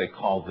into what they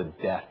call the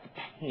death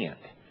pant.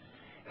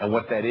 And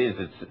what that is,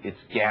 it's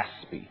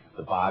gaspy.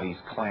 The body's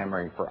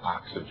clamoring for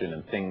oxygen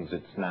and things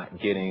it's not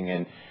getting.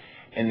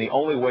 And the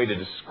only way to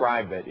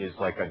describe it is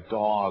like a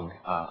dog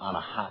on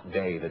a hot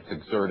day that's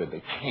exerted.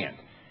 They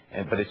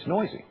can't. But it's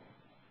noisy.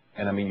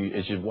 And I mean,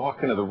 as you walk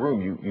into the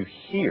room, you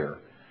hear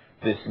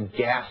this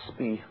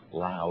gaspy,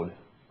 loud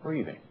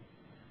breathing.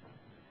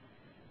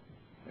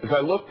 As I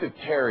looked at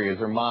Terri as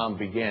her mom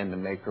began to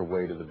make her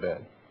way to the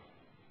bed,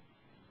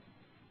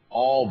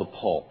 all the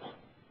pulp,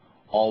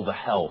 all the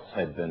health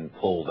had been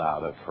pulled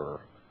out of her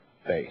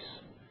face.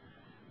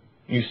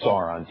 You saw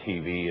her on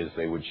TV as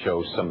they would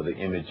show some of the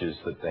images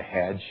that they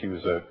had. She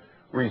was a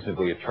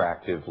reasonably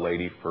attractive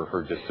lady for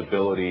her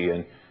disability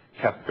and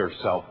kept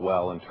herself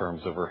well in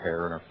terms of her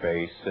hair and her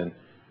face, and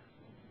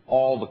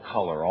all the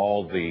color,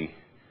 all the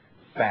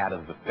fat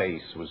of the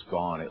face was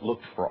gone. It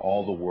looked for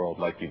all the world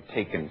like you'd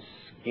taken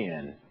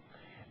skin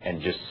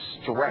and just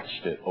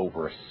stretched it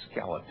over a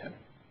skeleton.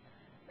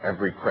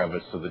 Every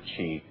crevice of the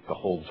cheek, the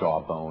whole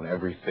jawbone,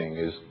 everything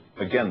is,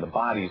 again, the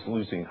body's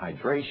losing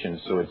hydration,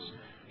 so it's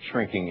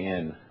shrinking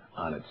in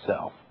on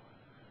itself.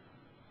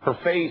 Her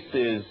face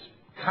is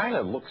kind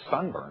of looks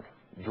sunburned,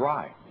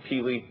 dry,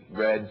 peely,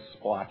 red,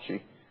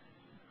 splotchy.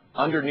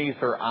 Underneath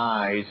her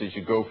eyes, as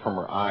you go from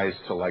her eyes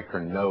to like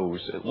her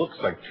nose, it looks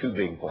like two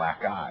big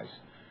black eyes.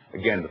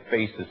 Again, the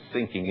face is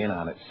sinking in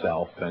on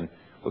itself and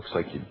looks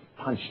like you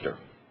punched her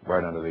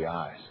right under the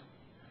eyes.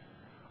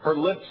 Her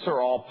lips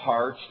are all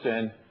parched,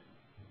 and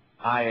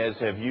I, as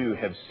have you,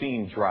 have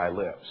seen dry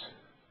lips.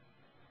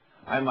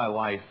 I, in my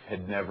life,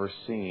 had never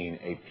seen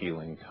a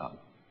peeling tongue.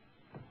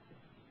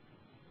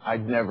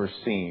 I'd never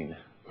seen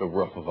the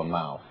roof of a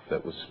mouth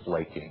that was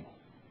flaking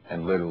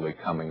and literally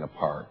coming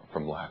apart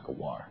from lack of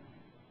water.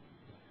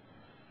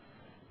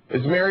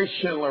 As Mary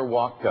Schindler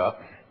walked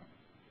up,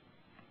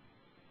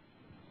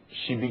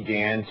 she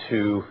began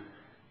to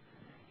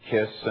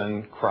kiss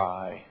and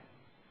cry,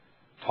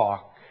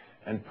 talk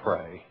and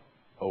pray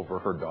over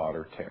her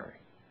daughter, Terri.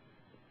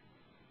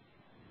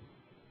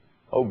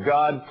 Oh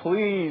God,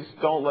 please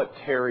don't let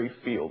Terri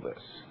feel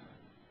this.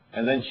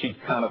 And then she'd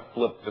kind of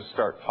flip to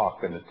start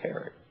talking to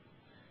Terri.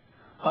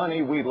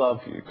 Honey, we love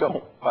you.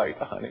 Don't fight,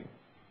 honey.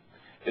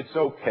 It's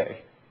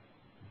okay.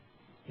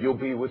 You'll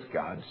be with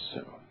God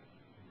soon.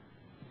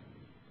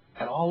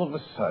 And all of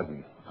a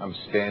sudden, I'm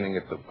standing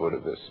at the foot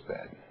of this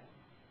bed.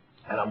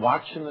 And I'm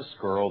watching this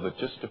girl that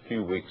just a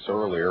few weeks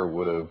earlier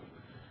would have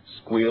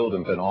squealed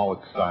and been all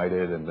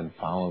excited and been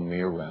following me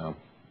around.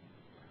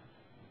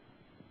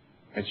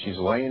 And she's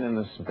laying in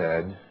this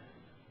bed,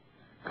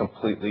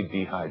 completely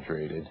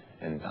dehydrated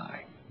and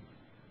dying.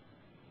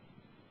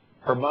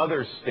 Her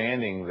mother's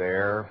standing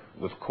there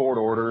with court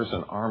orders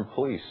and armed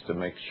police to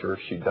make sure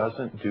she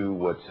doesn't do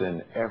what's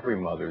in every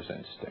mother's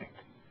instinct,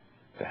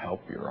 to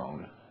help your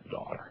own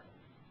daughter.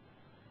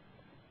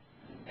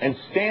 And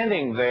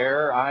standing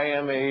there, I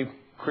am a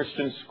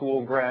Christian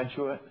school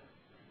graduate.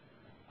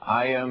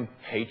 I am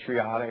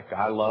patriotic.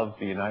 I love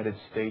the United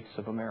States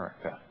of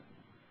America.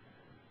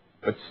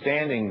 But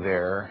standing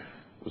there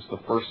was the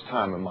first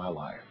time in my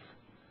life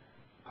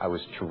I was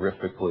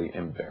terrifically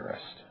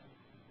embarrassed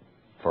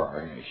for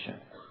our nation.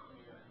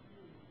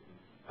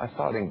 I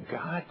thought, in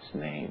God's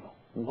name,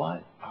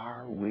 what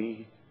are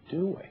we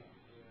doing?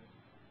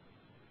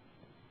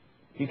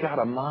 You got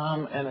a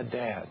mom and a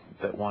dad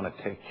that want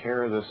to take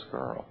care of this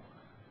girl.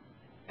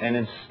 And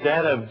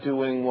instead of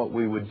doing what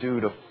we would do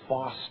to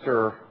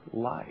foster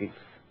life,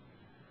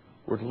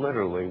 we're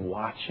literally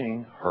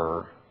watching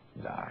her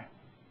die.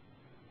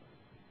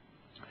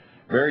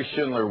 Mary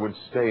Schindler would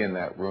stay in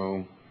that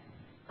room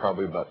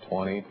probably about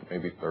 20,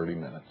 maybe 30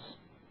 minutes.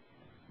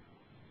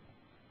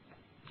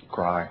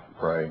 Cry,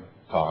 pray,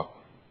 talk.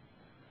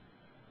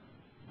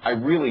 I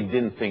really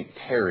didn't think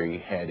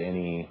Terri had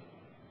any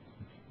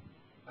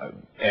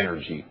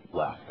energy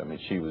left. I mean,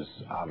 she was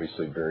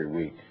obviously very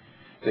weak.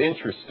 It's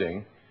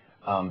interesting,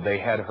 they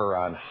had her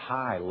on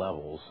high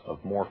levels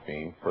of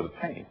morphine for the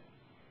pain.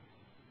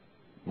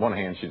 On one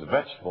hand, she's a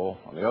vegetable.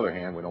 On the other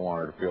hand, we don't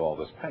want her to feel all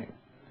this pain.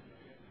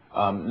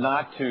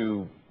 Not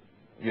to,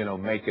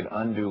 make it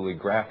unduly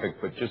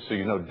graphic, but just so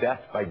you know,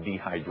 death by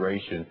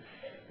dehydration,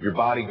 your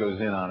body goes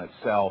in on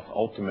itself.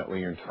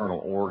 Ultimately, your internal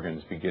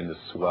organs begin to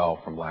swell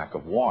from lack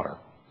of water.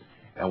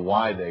 And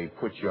why they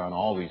put you on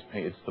all these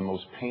pain, it's the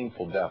most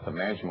painful death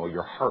imaginable.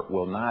 Your heart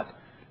will not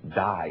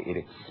die. It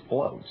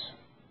explodes.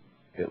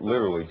 It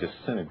literally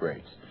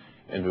disintegrates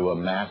into a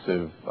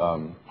massive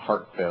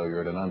heart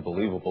failure at an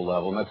unbelievable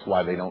level. And that's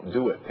why they don't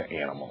do it to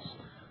animals.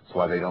 That's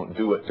why they don't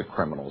do it to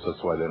criminals.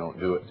 That's why they don't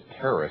do it to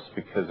terrorists,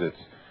 because it's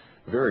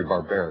very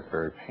barbaric,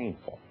 very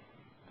painful.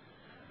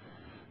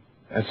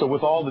 And so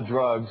with all the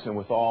drugs and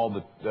with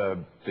all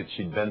that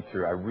she'd been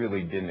through, I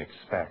really didn't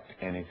expect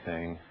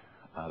anything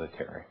out of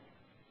Terri.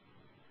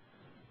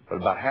 But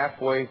about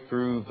halfway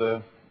through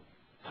the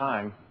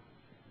time,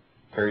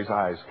 Terry's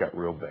eyes got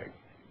real big.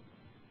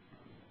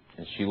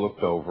 And she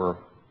looked over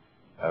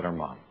at her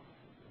mom.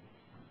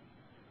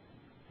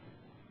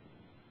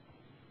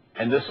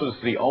 And this was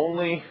the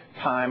only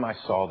time I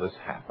saw this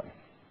happen.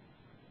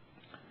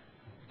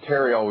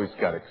 Terri always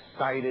got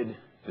excited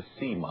to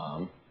see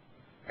Mom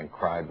and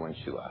cried when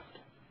she left.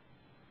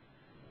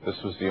 This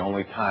was the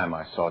only time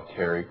I saw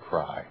Terri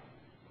cry,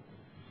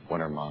 when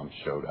her mom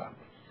showed up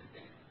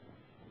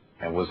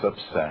and was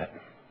upset.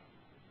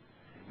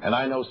 And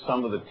I know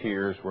some of the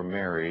tears were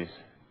Mary's,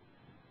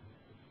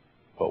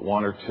 but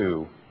one or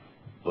two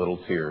little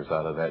tears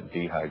out of that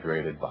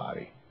dehydrated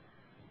body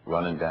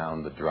running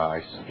down the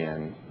dry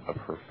skin of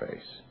her face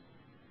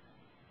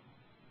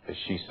as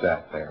she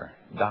sat there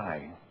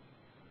dying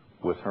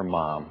with her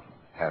mom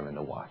having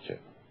to watch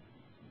it.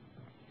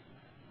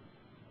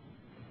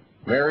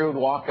 Mary would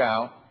walk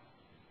out.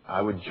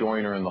 I would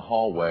join her in the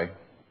hallway.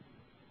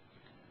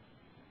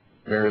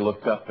 Mary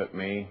looked up at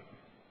me.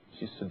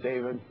 She said,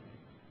 "David,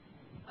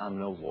 I'm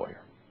no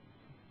lawyer."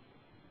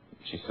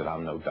 She said,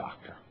 "I'm no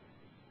doctor."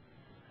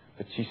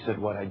 But she said,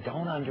 what I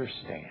don't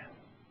understand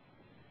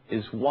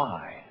is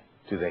why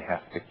do they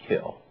have to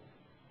kill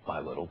my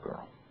little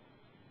girl?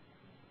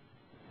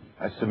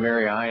 I said,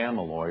 Mary, I am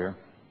a lawyer,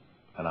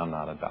 and I'm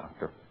not a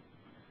doctor,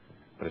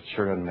 but it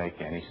sure doesn't make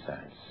any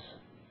sense.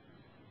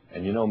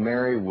 And you know,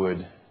 Mary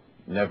would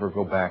never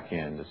go back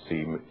in to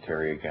see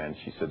Terri again.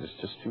 She said, it's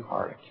just too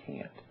hard, I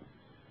can't.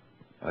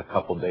 And a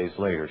couple days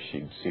later,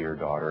 she'd see her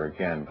daughter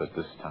again, but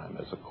this time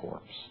as a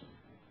corpse.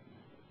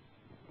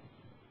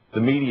 The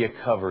media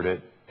covered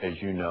it, as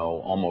you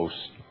know, almost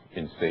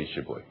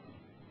insatiably,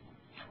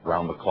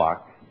 round the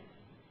clock.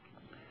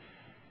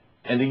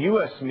 And the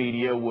U.S.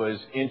 media was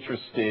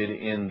interested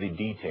in the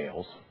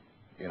details.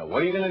 You know,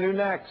 what are you going to do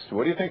next?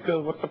 What do you think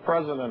of what the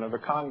president or the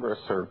Congress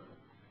or...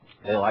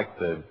 They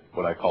liked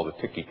what I call the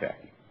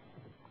ticky-tacky.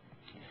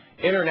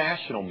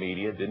 International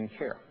media didn't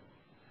care.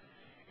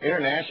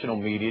 International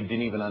media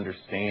didn't even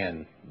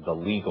understand the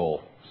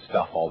legal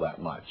stuff all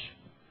that much.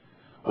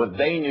 What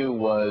they knew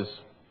was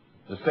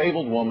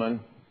disabled woman,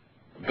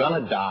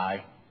 gonna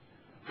die,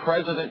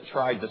 president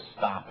tried to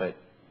stop it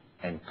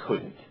and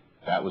couldn't.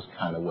 That was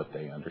kind of what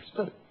they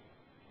understood.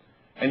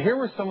 And here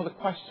were some of the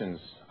questions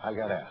I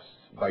got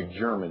asked by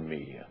German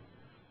media,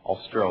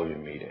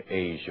 Australian media,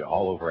 Asia,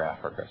 all over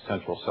Africa,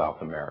 Central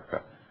South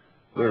America,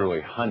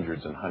 literally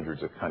hundreds and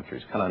hundreds of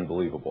countries. Kind of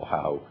unbelievable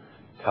how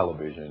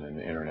television and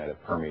the internet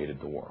have permeated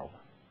the world.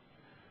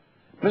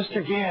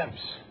 Mr. Gibbs,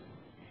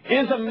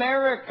 is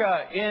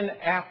America in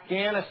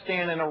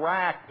Afghanistan and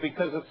Iraq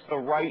because it's the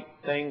right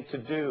thing to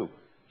do?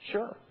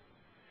 Sure.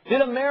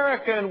 Did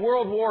America in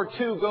World War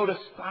II go to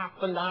stop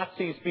the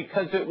Nazis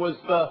because it was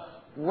the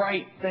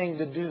right thing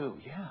to do?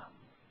 Yeah.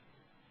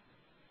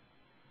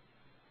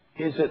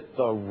 Is it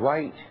the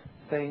right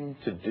thing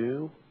to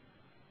do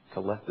to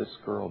let this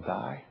girl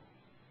die?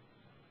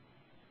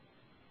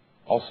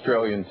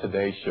 Australian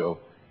Today show.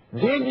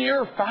 Didn't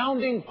your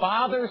founding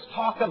fathers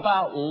talk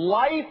about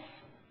life,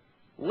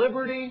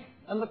 liberty,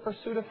 and the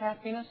pursuit of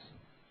happiness?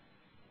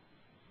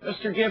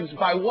 Mr. Gibbs,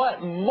 by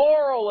what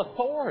moral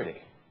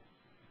authority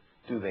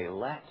do they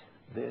let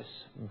this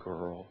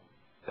girl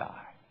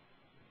die?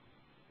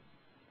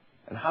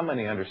 And how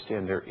many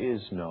understand there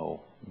is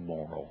no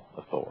moral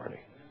authority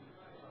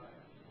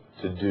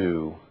to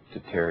do to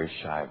Terri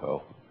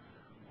Schiavo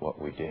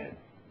what we did?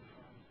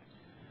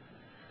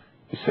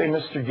 You say,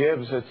 Mr.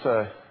 Gibbs, it's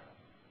a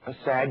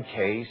sad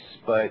case,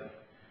 but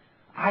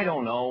I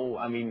don't know.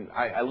 I mean,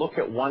 I look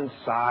at one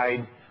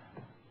side.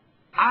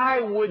 I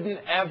wouldn't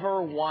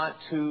ever want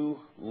to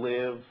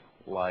live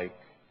like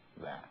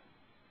that.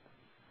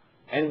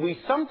 And we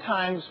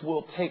sometimes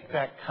will take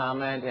that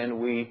comment and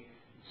we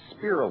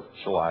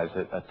spiritualize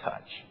it a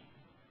touch.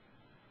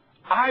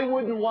 I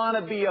wouldn't want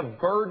to be a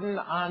burden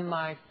on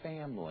my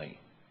family.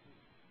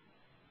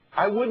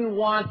 I wouldn't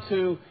want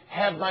to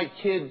have my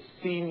kids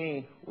see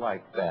me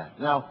like that.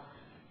 Now,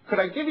 could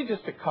I give you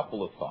just a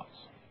couple of thoughts?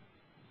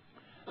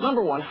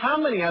 Number one, how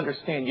many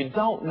understand you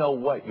don't know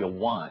what you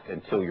want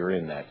until you're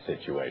in that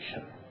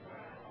situation?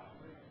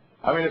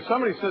 I mean, if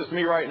somebody says to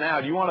me right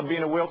now, do you want to be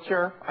in a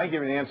wheelchair? I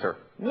give you the answer,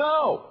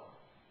 no.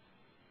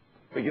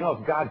 But you know,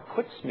 if God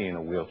puts me in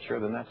a wheelchair,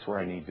 then that's where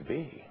I need to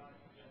be.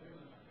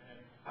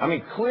 I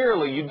mean,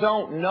 clearly, you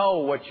don't know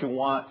what you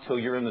want till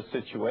you're in the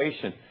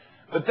situation.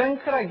 But then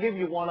could I give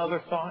you one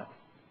other thought?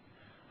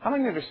 How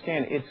many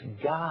understand it's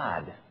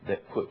God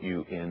that put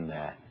you in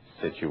that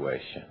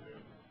situation?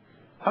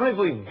 How many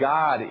believe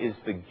God is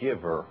the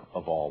giver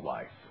of all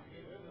life?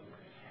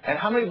 And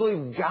how many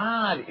believe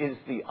God is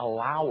the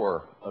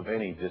allower of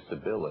any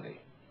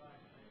disability?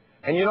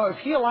 And you know, if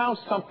He allows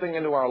something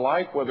into our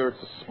life, whether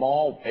it's a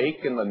small ache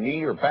in the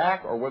knee or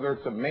back, or whether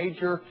it's a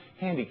major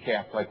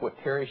handicap like what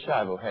Terri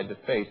Schiavo had to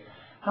face,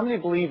 how many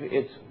believe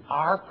it's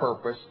our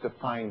purpose to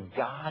find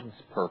God's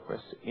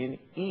purpose in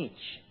each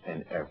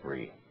and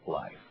every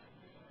life?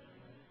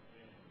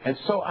 And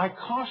so I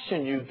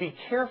caution you, be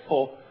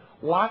careful.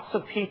 Lots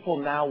of people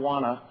now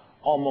want to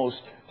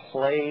almost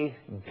play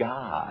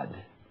God.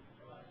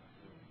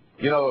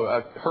 You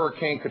know,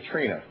 Hurricane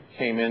Katrina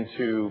came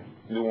into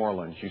New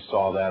Orleans. You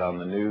saw that on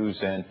the news.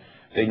 And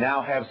they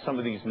now have some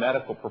of these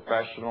medical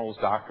professionals,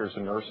 doctors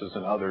and nurses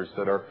and others,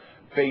 that are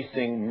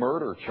facing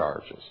murder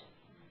charges.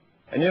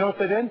 And you know what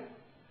they did?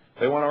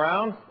 They went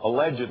around,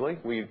 allegedly,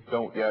 we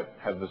don't yet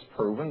have this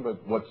proven,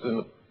 but what's in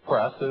the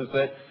press is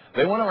that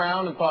they went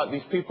around and thought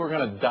these people are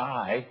going to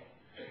die,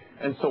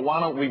 and so why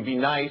don't we be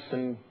nice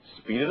and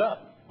speed it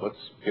up? Let's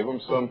give them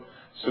some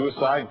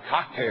suicide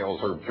cocktails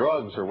or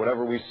drugs or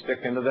whatever we stick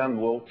into them,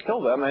 we'll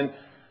kill them. And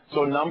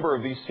so a number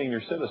of these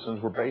senior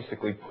citizens were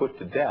basically put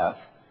to death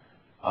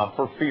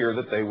for fear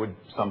that they would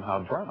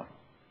somehow drown.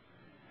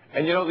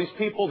 And you know, these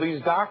people,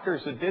 these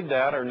doctors that did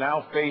that are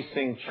now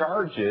facing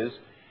charges.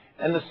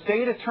 And the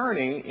state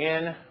attorney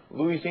in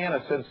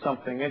Louisiana said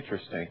something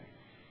interesting.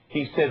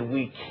 He said,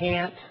 we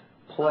can't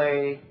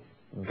play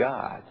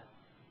God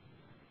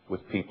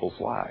with people's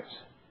lives.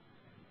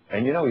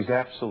 And you know, he's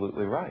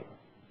absolutely right.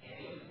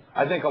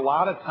 I think a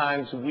lot of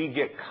times we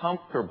get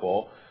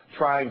comfortable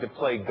trying to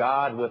play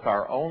God with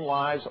our own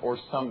lives or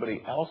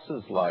somebody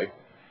else's life.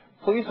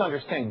 Please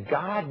understand,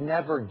 God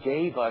never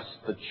gave us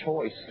the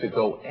choice to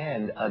go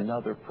end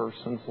another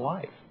person's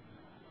life.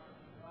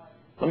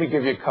 Let me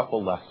give you a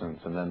couple lessons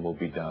and then we'll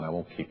be done. I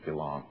won't keep you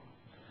long.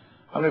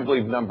 I'm going to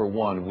believe, number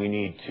one, we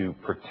need to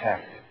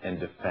protect and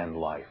defend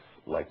life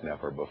like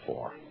never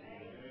before.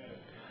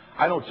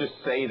 I don't just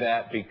say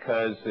that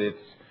because it's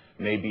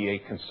maybe a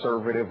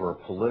conservative or a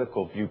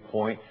political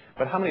viewpoint,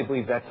 but how many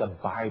believe that's a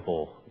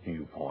Bible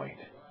viewpoint?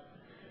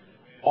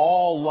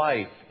 All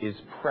life is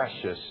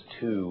precious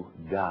to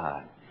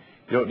God.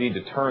 You don't need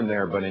to turn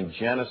there, but in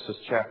Genesis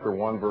chapter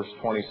 1, verse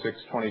 26,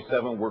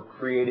 27, we're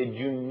created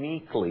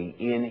uniquely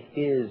in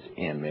His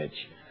image.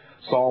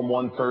 Psalm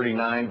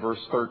 139, verse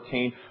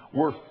 13,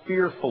 we're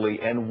fearfully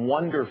and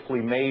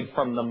wonderfully made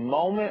from the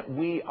moment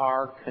we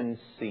are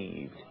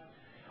conceived.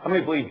 How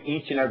many believe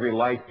each and every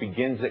life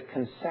begins at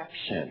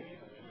conception?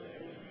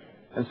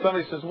 And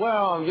somebody says,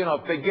 well,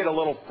 if they get a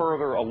little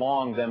further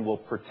along, then we'll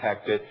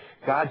protect it.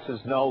 God says,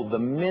 no, the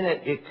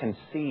minute it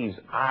conceives,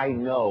 I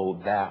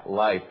know that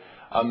life.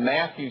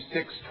 Matthew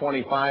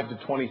 6:25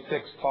 to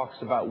 26 talks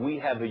about we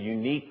have a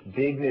unique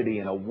dignity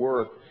and a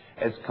worth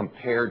as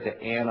compared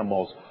to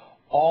animals.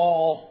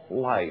 All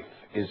life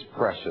is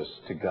precious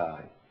to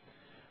God.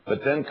 But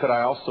then could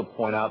I also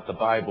point out the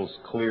Bible's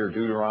clear,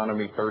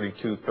 Deuteronomy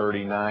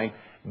 32:39.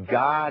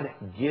 God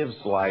gives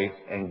life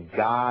and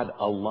God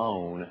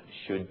alone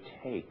should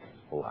take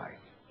life.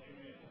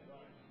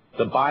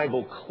 The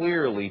Bible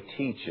clearly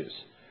teaches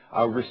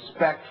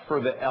respect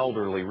for the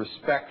elderly,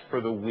 respect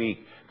for the weak,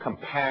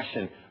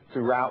 compassion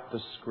throughout the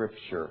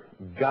Scripture.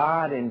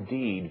 God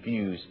indeed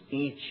views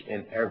each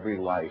and every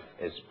life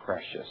as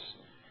precious.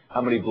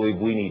 How many believe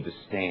we need to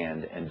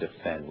stand and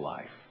defend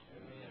life?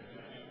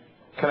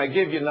 Can I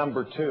give you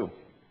number two?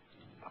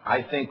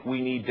 I think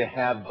we need to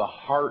have the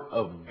heart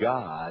of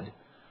God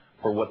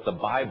for what the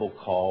Bible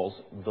calls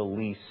the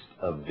least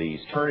of these.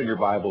 Turn in your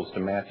Bibles to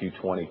Matthew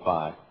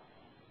 25.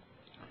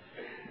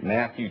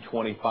 Matthew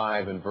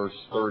 25 and verse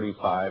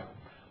 35.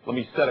 Let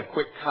me set a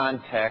quick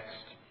context.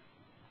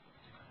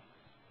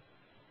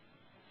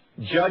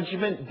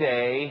 Judgment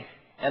Day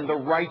and the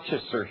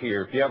righteous are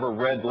here. If you have a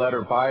red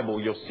letter Bible,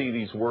 you'll see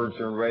these words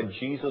are in red.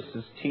 Jesus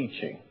is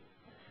teaching.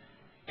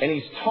 And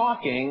He's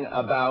talking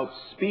about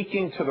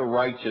speaking to the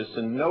righteous.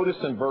 And notice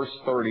in verse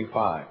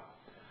 35.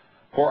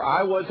 For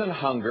I was an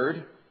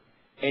hungered,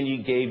 and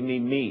ye gave me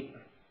meat.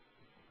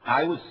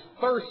 I was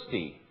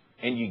thirsty,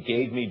 and ye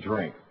gave me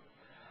drink.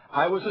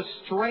 I was a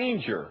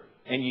stranger,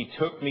 and ye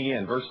took me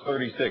in. Verse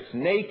 36,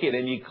 naked,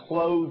 and ye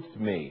clothed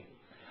me.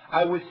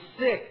 I was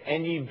sick,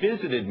 and ye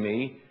visited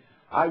me.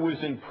 I was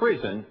in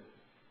prison,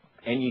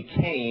 and ye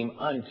came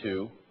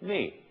unto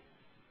me.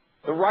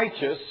 The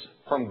righteous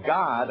from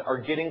God are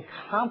getting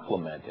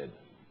complimented,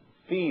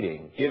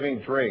 feeding, giving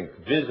drink,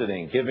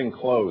 visiting, giving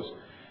clothes.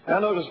 Now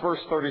notice verse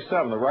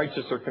 37, the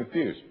righteous are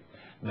confused.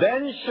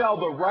 Then shall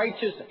the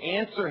righteous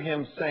answer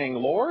him, saying,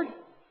 Lord,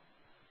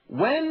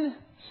 when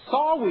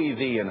saw we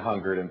thee an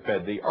hungered and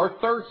fed thee, or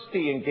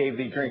thirsty and gave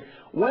thee drink?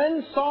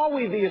 When saw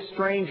we thee a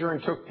stranger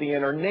and took thee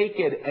in, or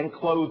naked and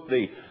clothed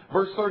thee?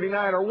 Verse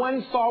 39, or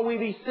when saw we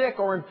thee sick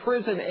or in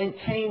prison and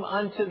came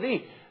unto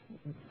thee?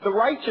 The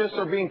righteous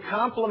are being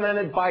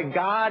complimented by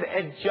God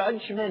at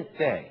Judgment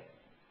Day.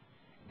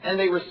 And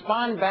they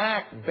respond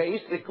back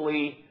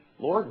basically,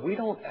 Lord, we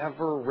don't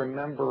ever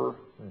remember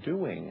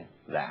doing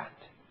that.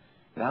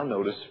 Now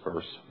notice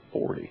verse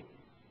 40.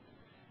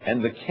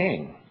 And the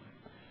king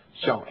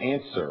shall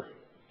answer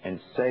and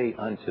say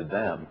unto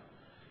them,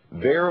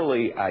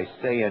 Verily I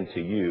say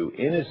unto you,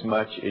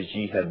 inasmuch as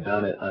ye have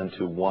done it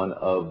unto one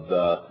of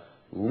the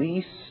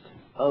least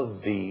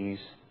of these,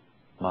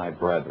 my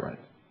brethren,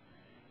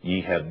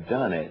 ye have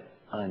done it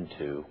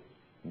unto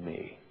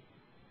me.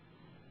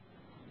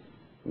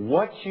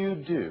 What you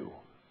do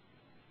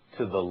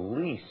to the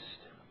least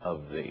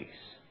of these,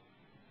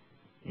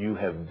 you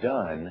have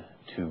done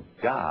to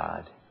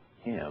God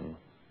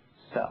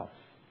Himself.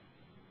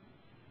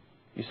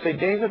 You say,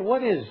 David,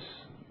 what is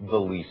the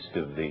least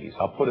of these?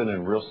 I'll put it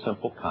in real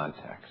simple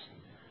context.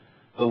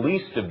 The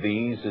least of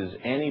these is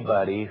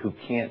anybody who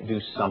can't do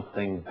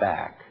something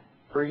back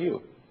for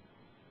you.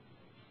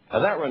 Now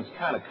that runs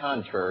kind of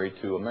contrary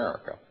to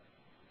America.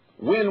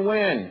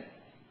 Win-win.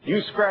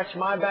 You scratch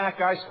my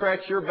back, I scratch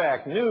your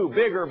back. New,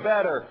 bigger,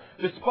 better,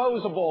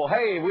 disposable.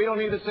 Hey, we don't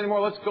need this anymore.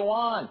 Let's go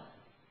on.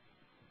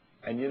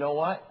 And you know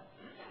what?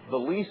 The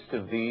least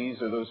of these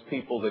are those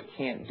people that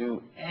can't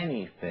do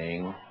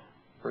anything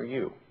for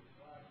you.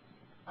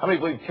 How many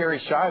believe Terri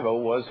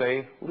Schiavo was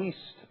a least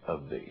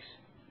of these?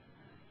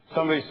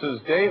 Somebody says,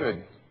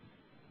 David,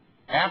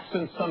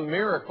 absent some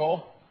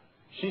miracle,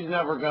 she's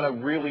never going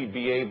to really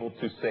be able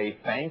to say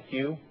thank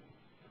you.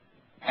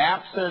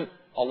 Absent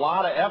a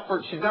lot of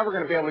effort, she's never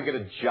going to be able to get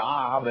a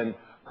job and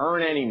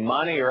earn any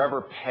money or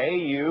ever pay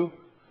you.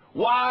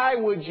 Why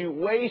would you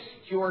waste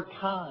your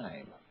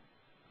time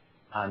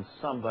on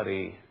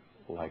somebody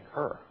like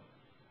her?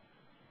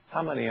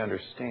 How many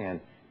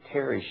understand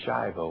Terri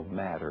Schiavo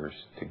matters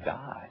to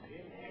God?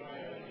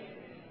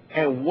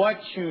 And what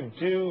you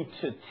do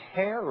to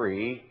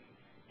Terri,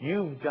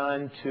 you've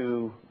done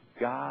to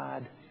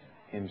God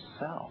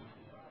himself.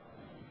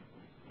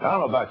 I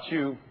don't know about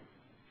you.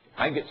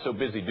 I get so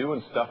busy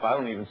doing stuff, I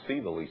don't even see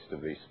the least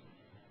of these.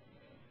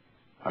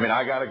 I mean,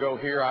 I got to go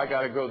here, I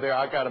got to go there,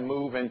 I got to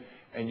move, and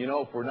you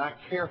know, if we're not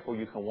careful,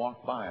 you can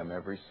walk by them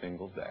every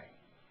single day.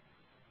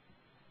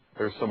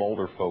 There's some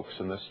older folks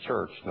in this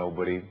church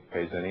nobody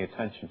pays any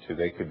attention to.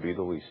 They could be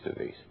the least of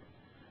these.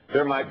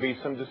 There might be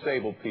some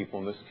disabled people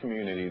in this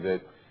community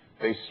that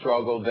they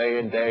struggle day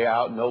in, day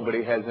out.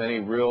 Nobody has any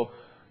real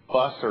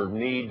fuss or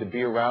need to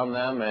be around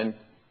them, and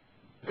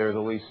they're the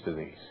least of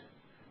these.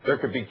 There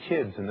could be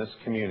kids in this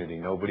community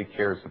nobody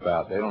cares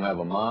about. They don't have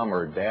a mom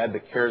or a dad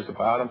that cares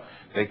about them.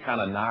 They kind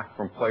of knock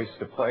from place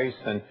to place,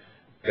 and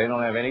they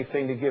don't have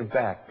anything to give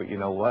back. But you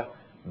know what?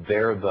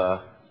 They're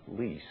the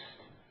least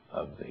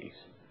of these.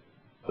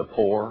 The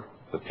poor,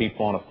 the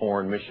people on a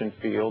foreign mission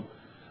field,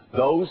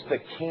 those that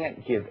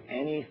can't give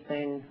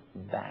anything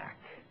back.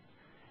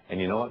 And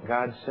you know what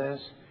God says?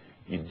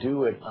 You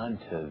do it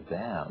unto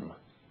them.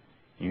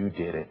 You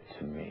did it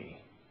to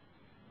me.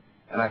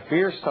 And I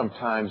fear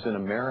sometimes in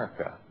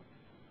America,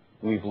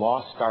 we've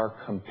lost our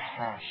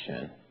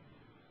compassion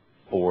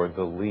for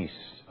the least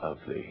of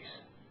these.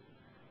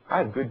 I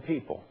have good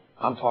people.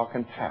 I'm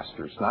talking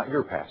pastors, not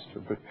your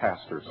pastor, but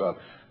pastors,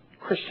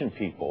 Christian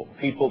people,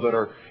 people that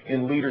are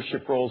in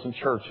leadership roles in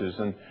churches,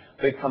 and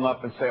they come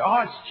up and say,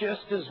 oh, it's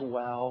just as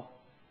well.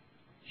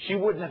 She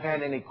wouldn't have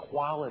had any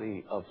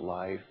quality of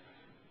life.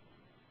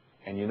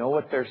 And you know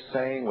what they're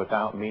saying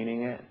without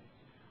meaning it?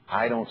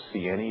 I don't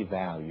see any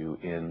value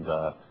in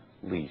the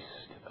least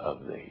of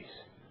these.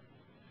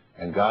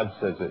 And God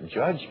says at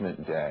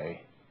Judgment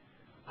Day,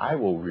 I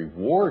will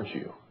reward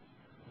you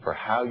for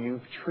how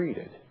you've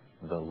treated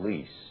the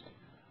least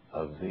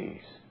of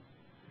these.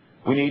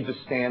 We need to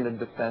stand and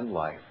defend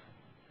life.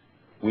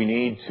 We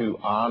need to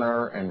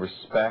honor and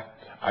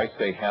respect, I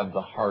say have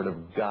the heart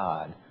of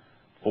God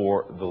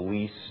for the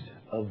least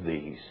of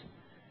these.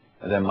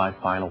 And then my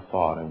final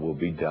thought, and we'll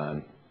be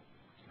done.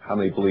 How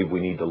many believe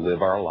we need to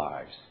live our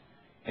lives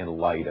in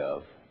light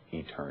of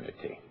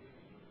eternity?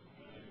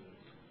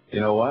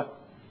 You know what?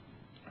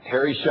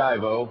 Terri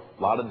Schiavo,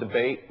 a lot of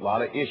debate, a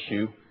lot of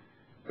issue,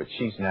 but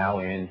she's now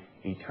in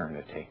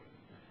eternity.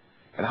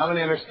 And how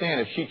many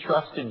understand if she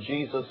trusted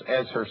Jesus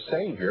as her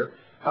Savior,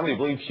 how many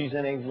believe she's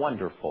in a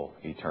wonderful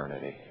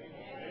eternity?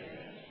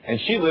 And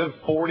she lived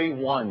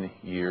 41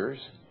 years,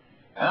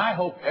 and I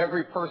hope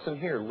every person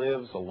here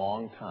lives a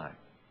long time.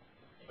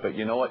 But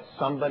you know what?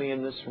 Somebody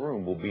in this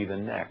room will be the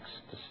next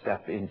to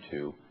step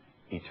into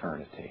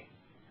eternity.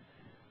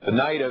 The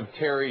night of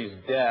Terri's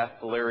death,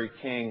 Larry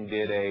King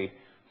did a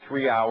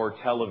 3-hour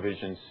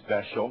television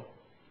special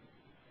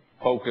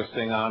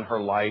focusing on her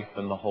life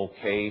and the whole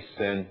case.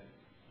 And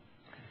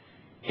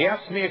he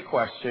asked me a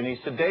question. He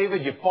said,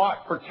 David, you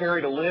fought for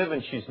Terri to live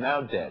and she's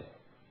now dead.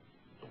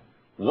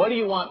 What do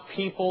you want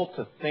people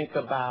to think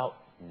about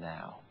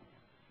now?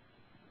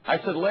 I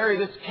said, Larry,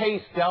 this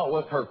case dealt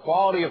with her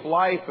quality of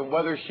life and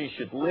whether she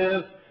should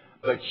live,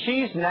 but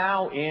she's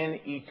now in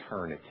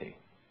eternity.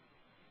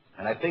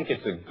 And I think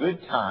it's a good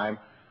time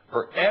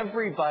for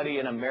everybody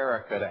in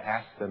America to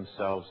ask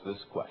themselves this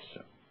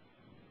question.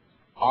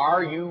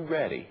 Are you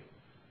ready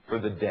for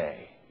the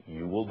day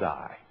you will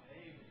die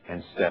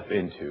and step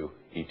into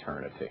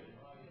eternity?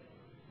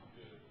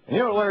 And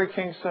you know what Larry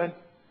King said?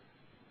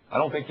 I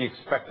don't think he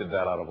expected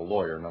that out of a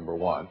lawyer, number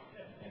one.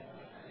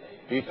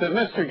 He said,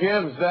 Mr.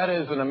 Gibbs, that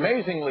is an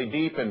amazingly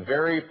deep and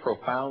very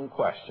profound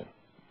question.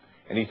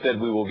 And he said,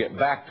 we will get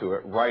back to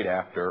it right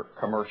after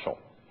commercial.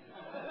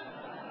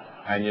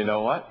 And you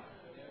know what?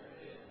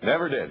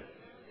 Never did.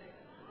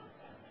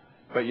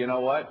 But you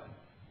know what?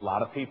 A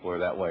lot of people are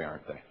that way,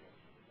 aren't they?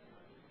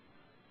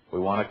 We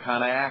want to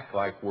kind of act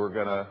like we're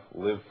going to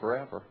live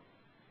forever.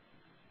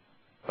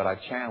 But I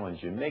challenge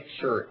you, make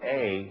sure,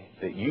 A,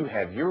 that you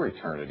have your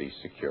eternity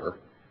secure.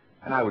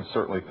 And I would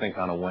certainly think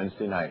on a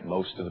Wednesday night,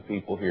 most of the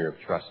people here have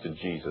trusted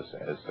Jesus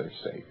as their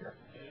Savior.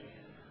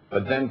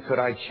 But then could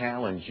I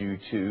challenge you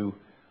to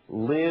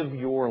live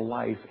your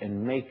life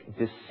and make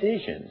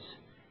decisions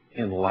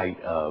in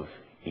light of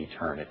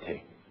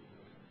eternity?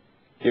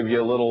 Give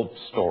you a little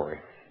story.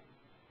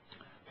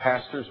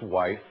 Pastor's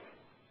wife,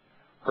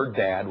 her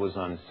dad was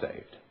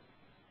unsaved.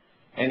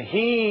 And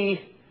he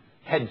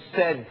had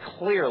said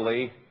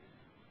clearly,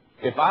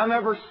 if I'm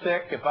ever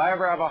sick, if I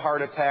ever have a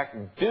heart attack,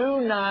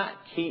 do not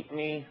keep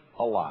me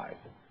alive.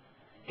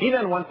 He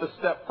then went a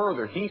step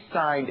further. He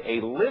signed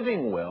a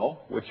living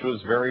will, which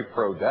was very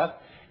pro-death,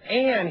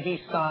 and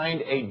he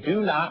signed a do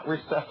not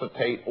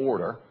resuscitate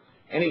order,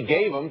 and he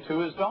gave them to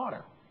his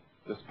daughter,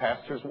 this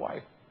pastor's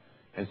wife,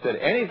 and said,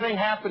 anything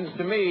happens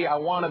to me, I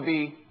want to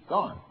be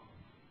gone.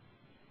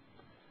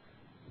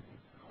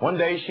 One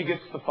day she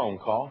gets the phone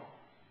call.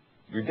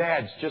 Your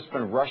dad's just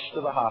been rushed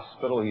to the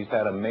hospital. He's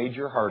had a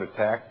major heart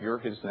attack. You're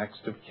his next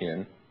of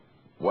kin.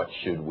 What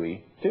should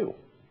we do?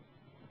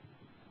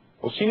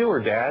 Well, she knew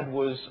her dad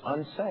was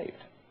unsaved.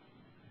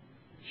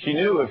 She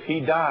knew if he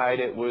died,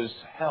 it was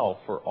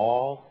hell for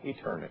all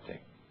eternity.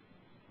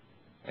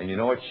 And you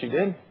know what she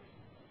did?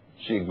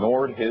 She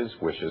ignored his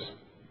wishes.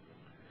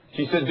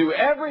 She said, do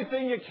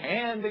everything you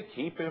can to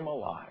keep him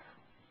alive.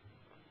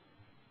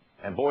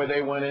 And boy,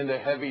 they went into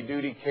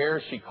heavy-duty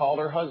care. She called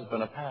her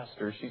husband, a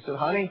pastor. She said,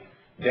 honey,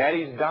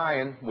 Daddy's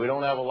dying. We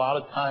don't have a lot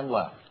of time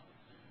left.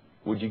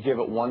 Would you give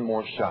it one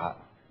more shot?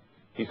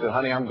 He said,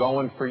 honey, I'm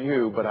going for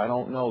you, but I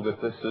don't know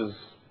that this is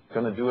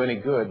going to do any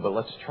good, but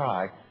let's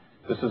try.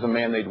 This is a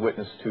man they'd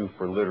witnessed to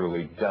for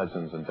literally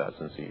dozens and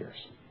dozens of years.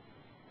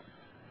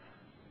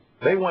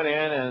 They went in,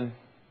 and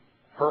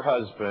her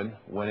husband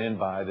went in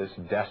by this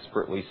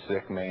desperately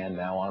sick man,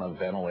 now on a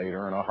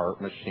ventilator and a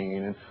heart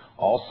machine and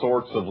all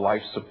sorts of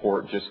life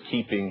support, just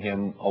keeping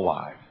him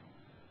alive.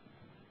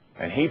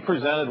 And he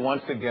presented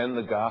once again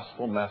the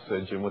gospel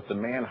message, and with the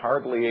man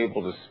hardly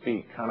able to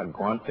speak, kind of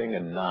grunting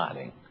and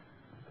nodding,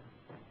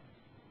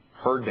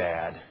 her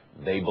dad,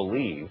 they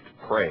believed,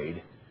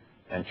 prayed,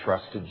 and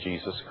trusted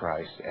Jesus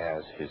Christ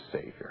as his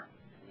Savior.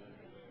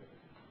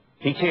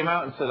 He came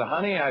out and said,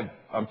 honey,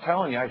 I'm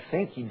telling you, I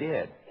think he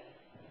did.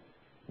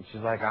 And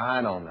she's like,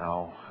 I don't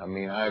know. I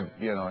mean,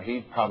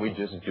 he's probably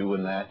just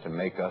doing that to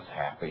make us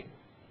happy.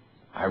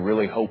 I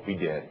really hope he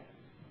did.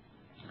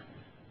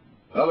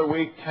 Another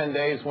week, 10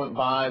 days went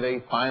by.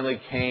 They finally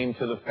came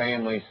to the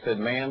family, said,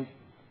 ma'am,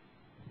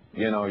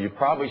 you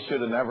probably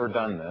should have never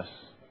done this,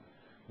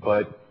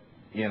 but,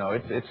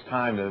 it's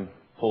time to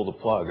pull the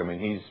plug. I mean,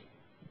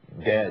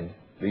 he's dead.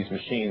 These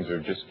machines are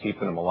just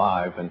keeping him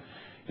alive, and,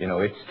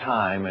 it's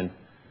time. And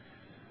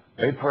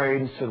they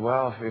prayed and said,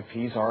 well, if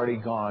he's already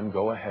gone,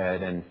 go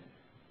ahead. And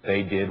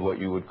they did what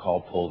you would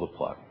call pull the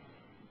plug.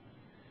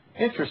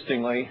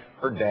 Interestingly,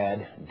 her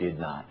dad did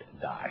not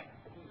die.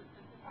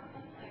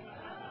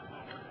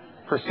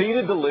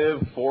 Proceeded to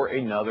live for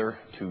another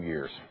 2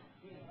 years.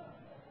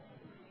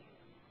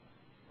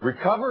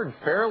 Recovered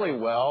fairly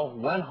well,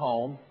 went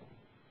home,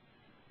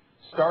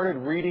 started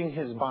reading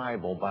his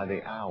Bible by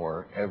the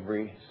hour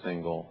every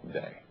single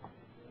day.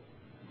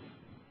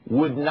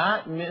 Would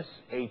not miss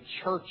a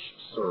church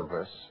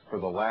service for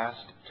the last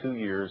 2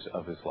 years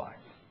of his life.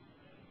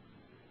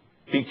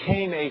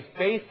 Became a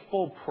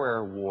faithful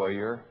prayer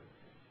warrior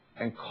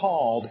and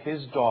called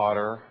his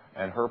daughter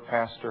and her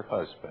pastor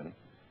husband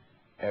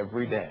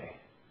every day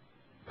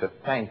to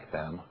thank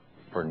them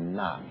for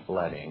not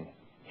letting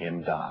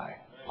him die,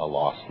 a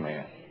lost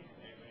man.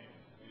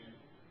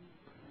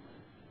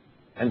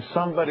 And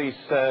somebody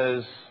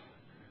says,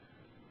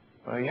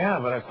 well, yeah,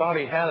 but I thought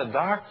he had a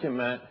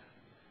document.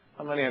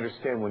 How many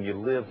understand when you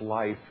live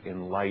life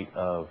in light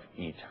of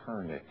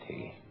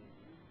eternity?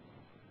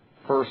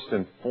 First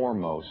and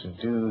foremost,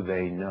 do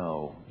they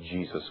know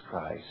Jesus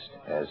Christ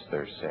as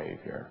their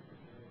Savior?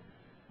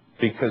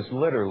 Because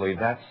literally,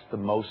 that's the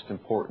most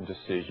important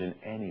decision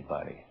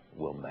anybody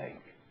will make.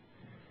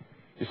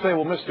 You say,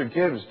 well, Mr.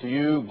 Gibbs, do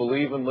you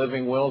believe in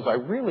living wills? I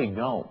really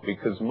don't,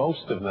 because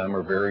most of them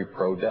are very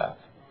pro-death.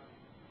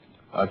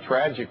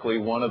 Tragically,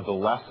 one of the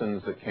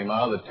lessons that came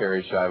out of the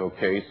Terri Schiavo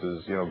case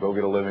is, go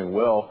get a living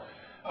will.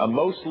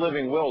 Most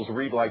living wills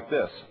read like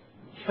this: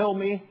 kill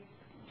me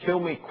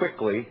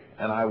quickly,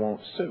 and I won't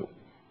sue.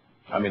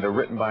 I mean, they're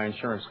written by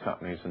insurance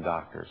companies and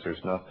doctors.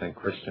 There's nothing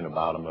Christian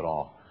about them at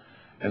all.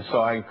 And so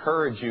I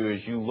encourage you,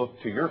 as you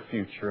look to your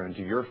future and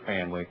to your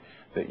family,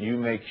 that you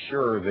make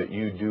sure that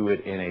you do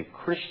it in a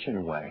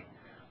Christian way,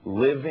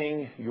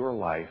 living your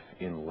life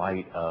in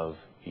light of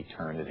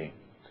eternity.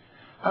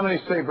 How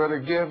many say, Brother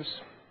Gibbs,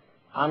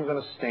 I'm going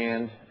to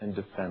stand and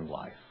defend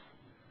life?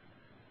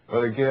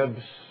 Brother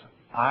Gibbs,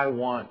 I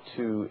want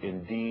to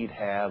indeed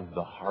have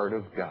the heart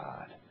of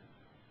God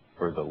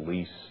for the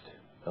least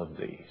of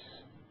these.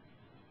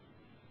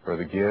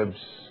 Brother Gibbs,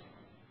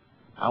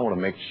 I want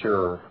to make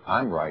sure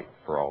I'm right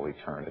for all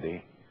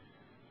eternity,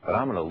 but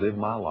I'm going to live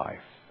my life,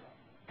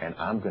 and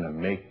I'm going to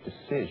make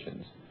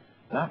decisions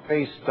not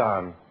based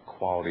on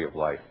quality of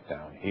life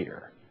down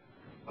here,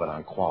 but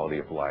on quality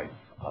of life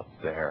up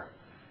there.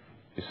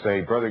 You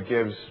say, Brother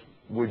Gibbs,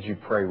 would you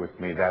pray with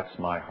me? That's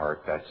my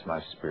heart. That's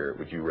my spirit.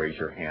 Would you raise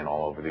your hand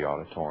all over the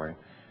auditorium?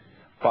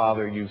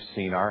 Father, you've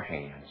seen our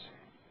hands.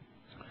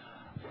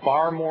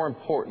 Far more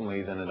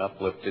importantly than an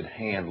uplifted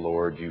hand,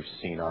 Lord, you've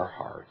seen our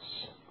hearts.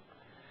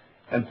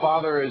 And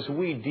Father, as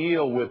we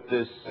deal with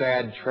this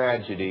sad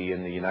tragedy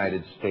in the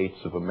United States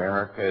of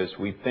America, as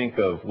we think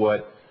of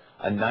what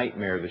a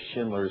nightmare the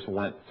Schindlers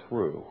went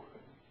through,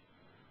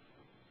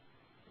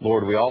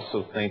 Lord, we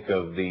also think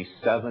of the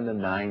 7,000 to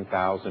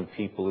 9,000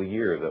 people a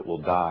year that will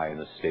die in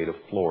the state of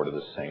Florida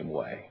the same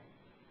way.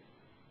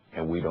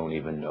 And we don't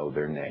even know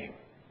their name.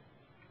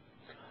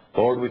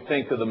 Lord, we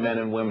think of the men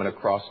and women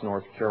across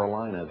North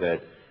Carolina that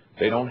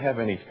they don't have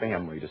any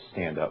family to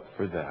stand up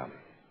for them.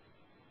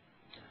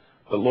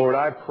 But Lord,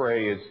 I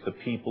pray as the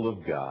people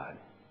of God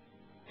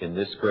in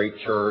this great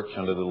church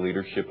under the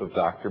leadership of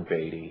Dr.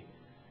 Beatty,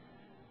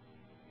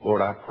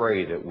 Lord, I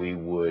pray that we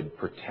would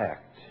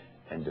protect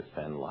and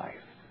defend life.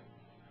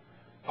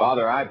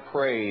 Father, I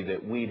pray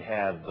that we'd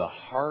have the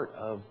heart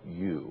of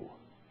you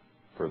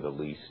for the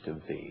least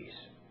of these.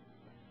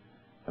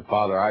 And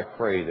Father, I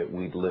pray that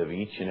we'd live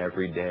each and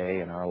every day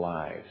in our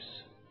lives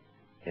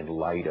in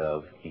light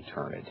of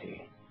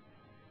eternity.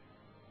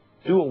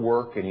 Do a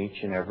work in each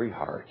and every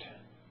heart.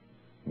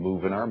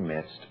 Move in our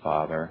midst,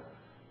 Father.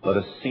 Let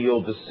us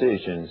seal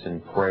decisions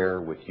in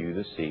prayer with you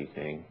this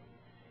evening.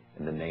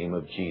 In the name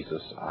of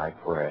Jesus, I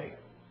pray.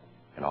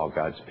 And all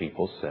God's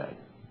people said.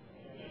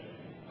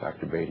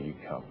 Dr. Beatty, you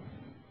come.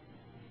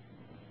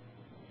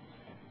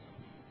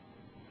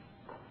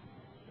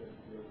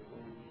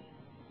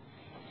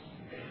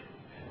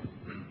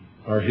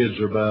 Our heads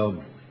are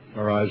bowed.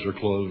 Our eyes are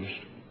closed.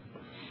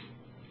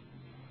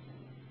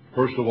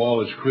 First of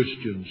all, as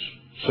Christians.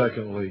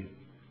 Secondly,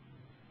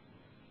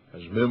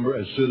 as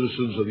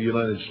citizens of the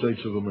United States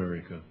of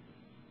America,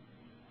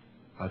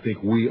 I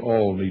think we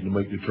all need to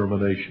make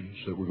determinations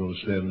that we're going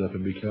to stand up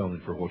and be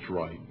counted for what's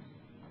right.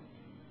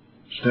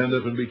 Stand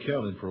up and be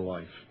counted for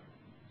life.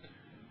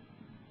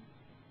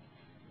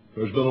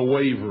 There's been a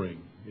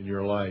wavering in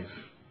your life.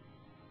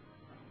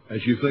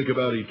 As you think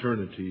about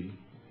eternity,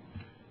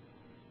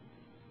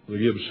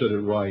 Gibbs said it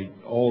right.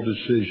 All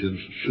decisions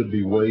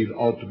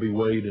ought to be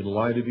weighed in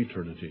light of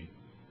eternity.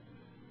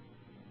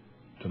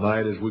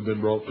 Tonight, as we've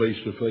been brought face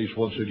to face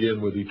once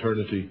again with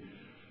eternity,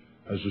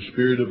 as the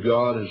Spirit of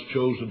God has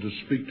chosen to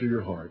speak to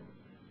your heart,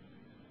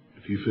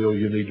 if you feel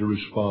you need to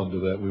respond to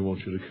that, we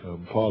want you to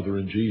come. Father,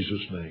 in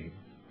Jesus' name,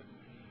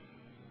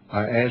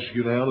 I ask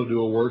you now to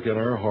do a work in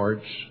our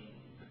hearts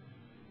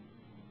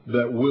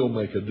that will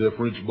make a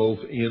difference both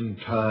in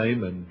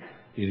time and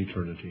in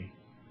eternity.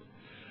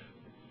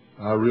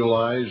 I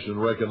realize and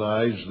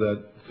recognize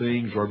that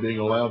things are being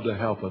allowed to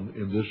happen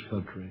in this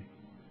country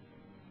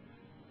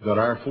that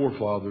our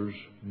forefathers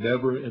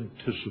never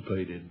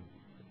anticipated,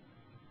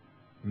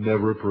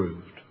 never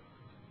approved.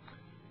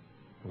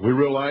 We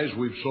realize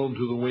we've sown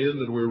to the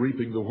wind and we're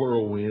reaping the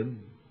whirlwind,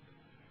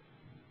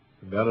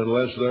 and that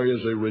unless there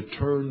is a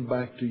return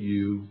back to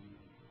you,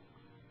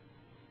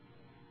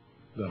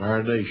 that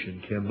our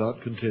nation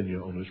cannot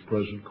continue on its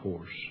present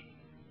course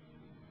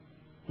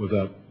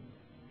without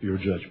your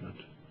judgment.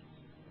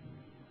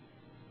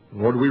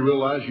 Lord, we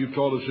realize you've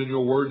taught us in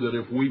your word that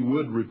if we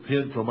would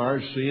repent from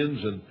our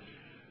sins and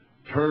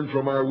turn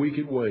from our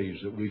wicked ways,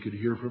 that we could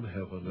hear from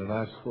heaven. And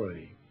I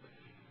pray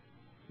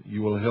that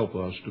you will help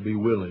us to be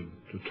willing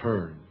to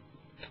turn,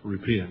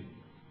 repent,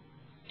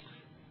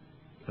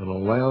 and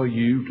allow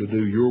you to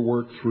do your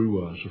work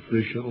through us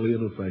efficiently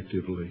and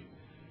effectively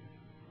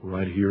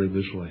right here in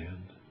this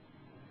land.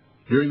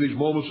 During these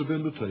moments of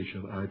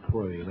invitation, I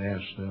pray and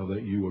ask now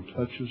that you will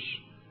touch us.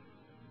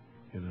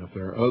 And if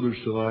there are others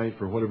tonight,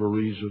 for whatever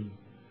reason,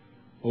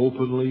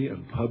 openly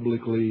and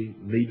publicly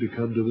need to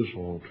come to this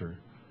altar,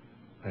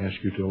 I ask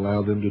you to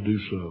allow them to do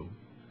so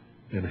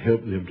and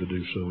help them to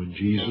do so in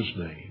Jesus'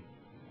 name.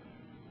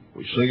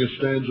 We sing a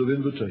stanza of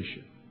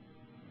invitation.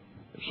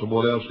 If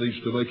someone else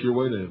needs to make your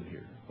way down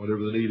here, whatever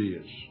the need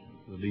is,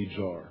 the needs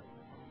are,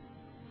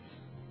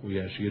 we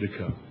ask you to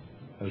come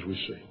as we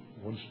sing.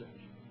 One stanza.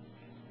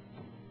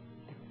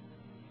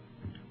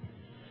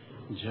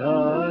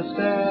 Just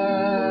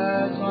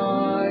as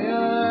I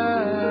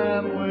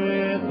am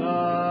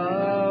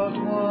without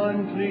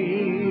one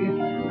plea,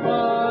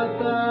 but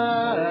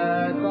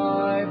that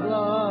thy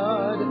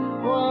blood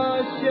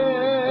was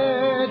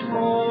shed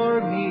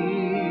for me,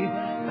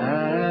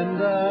 and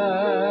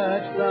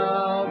that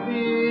thou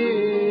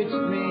bidst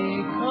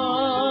me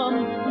come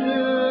to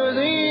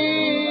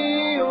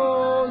thee, O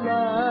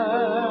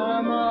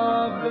Lamb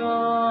of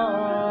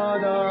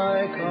God,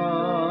 I come.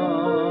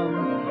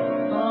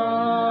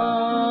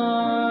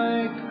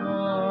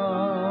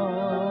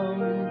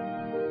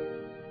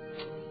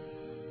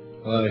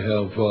 I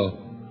have,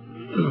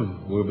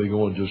 we'll be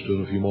going just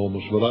in a few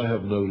moments, but I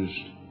have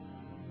noticed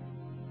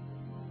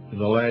in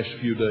the last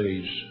few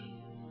days,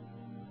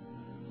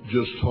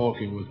 just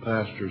talking with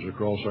pastors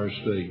across our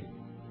state,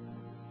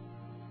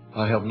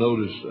 I have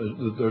noticed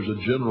that there's a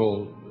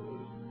general,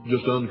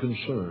 just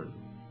unconcern,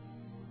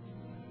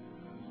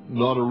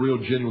 not a real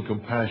genuine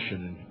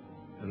compassion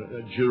and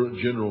a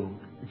general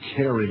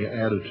caring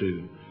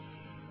attitude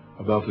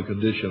about the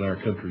condition our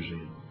country's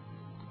in.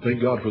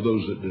 Thank God for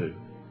those that do.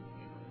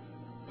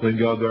 Thank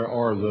God there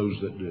are those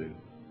that do.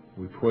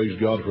 We praise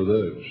God for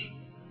those.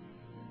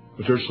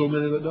 But there's so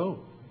many that don't.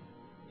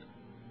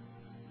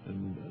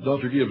 And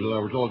Dr. Gibbs and I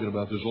were talking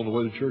about this on the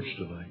way to church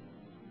tonight.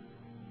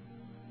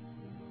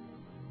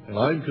 And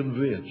I'm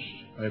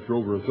convinced, after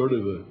over a third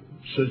of a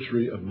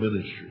century of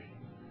ministry,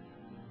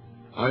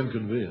 I'm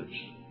convinced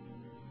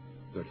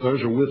that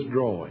there's a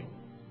withdrawing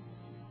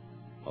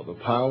of the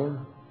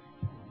power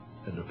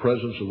and the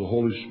presence of the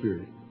Holy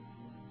Spirit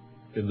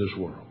in this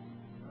world.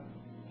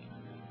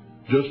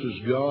 Just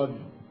as God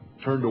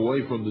turned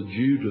away from the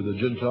Jew to the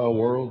Gentile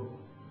world,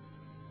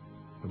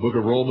 the book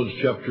of Romans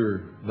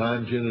chapter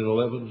 9, 10, and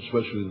 11,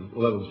 especially the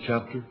 11th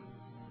chapter,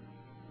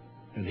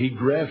 and he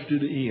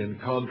grafted in,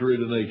 contrary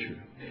to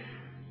nature,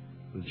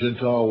 the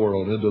Gentile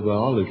world into the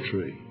olive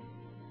tree.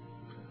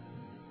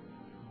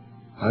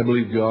 I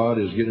believe God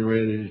is getting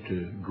ready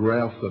to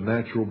graft the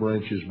natural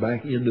branches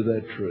back into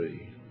that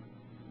tree.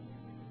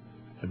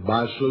 And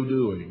by so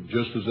doing,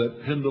 just as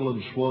that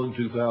pendulum swung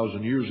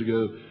 2,000 years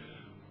ago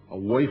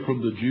away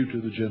from the Jew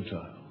to the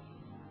Gentile,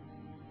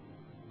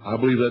 I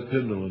believe that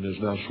pendulum is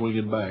now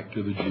swinging back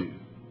to the Jew.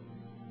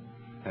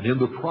 And in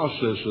the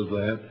process of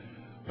that,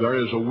 there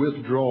is a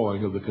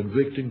withdrawing of the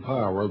convicting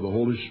power of the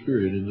Holy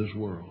Spirit in this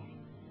world.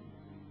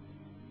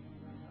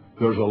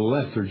 There's a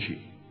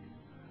lethargy,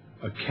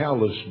 a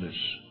callousness,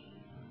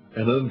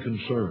 an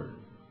unconcern.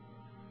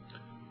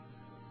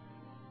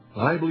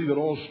 I believe it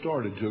all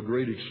started to a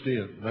great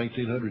extent in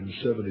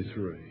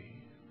 1973.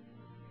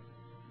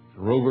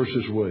 Roe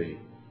versus Wade.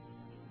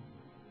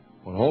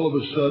 When all of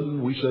a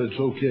sudden we said it's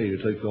okay to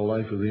take the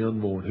life of the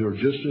unborn, who are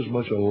just as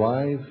much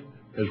alive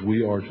as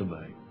we are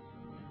tonight.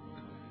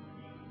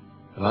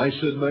 And I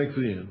said back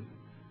then,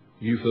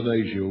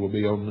 euthanasia will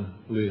be on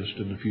the list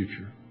in the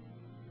future.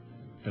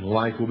 And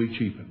life will be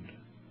cheapened.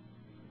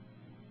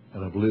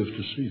 And I've lived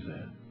to see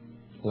that.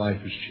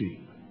 Life is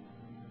cheap.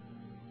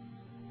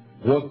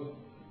 What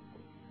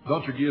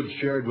Dr. Gibbs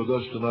shared with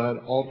us tonight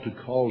ought to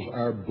cause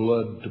our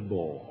blood to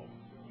boil.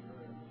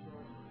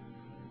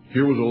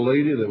 Here was a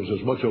lady that was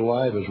as much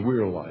alive as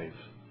we're alive,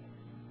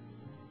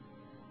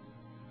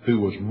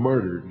 who was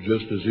murdered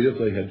just as if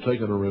they had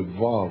taken a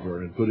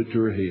revolver and put it to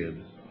her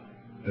head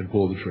and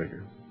pulled the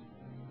trigger.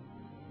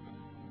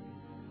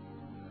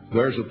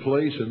 There's a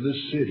place in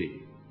this city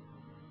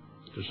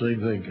the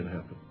same thing can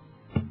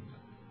happen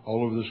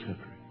all over this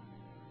country.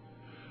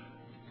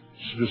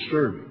 It's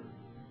disturbing.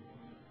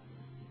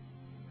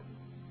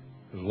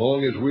 As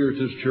long as we're at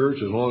this church,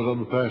 as long as I'm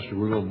the pastor,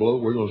 we're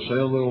going to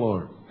sound the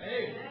alarm.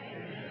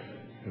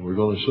 And we're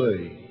going to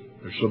say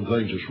there's some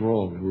things that's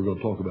wrong, and we're going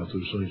to talk about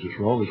those things that's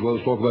wrong, as well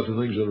as talk about the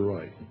things that are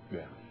right.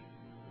 Yeah.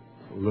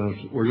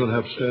 We're going to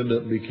have to stand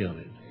up and be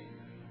counted.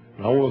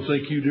 And I want to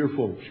thank you, dear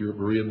folks, here at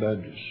Berean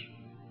Baptist,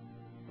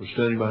 for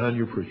standing behind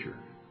your preacher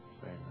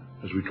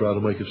as we try to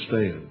make a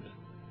stand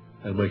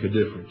and make a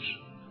difference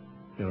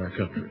in our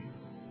country.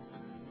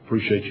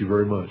 Appreciate you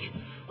very much.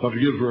 Dr.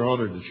 Gibbs, we're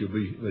honored that you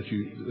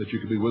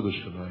could be with us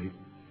tonight.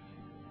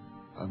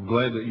 I'm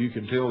glad that you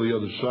can tell the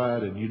other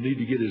side, and you need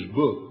to get his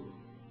book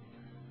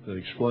that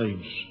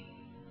explains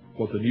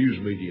what the news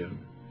media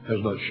has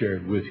not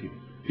shared with you.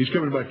 He's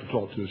coming back to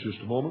talk to us just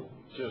a moment.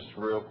 Just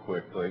real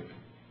quickly.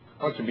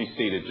 I want you to be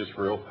seated just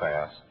real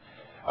fast.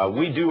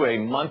 We do a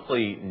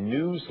monthly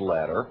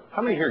newsletter.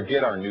 How many here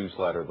get our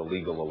newsletter, The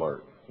Legal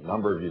Alert? A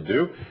number of you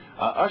do.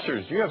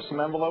 Ushers, do you have some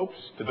envelopes?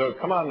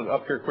 Come on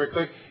up here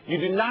quickly. You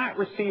do not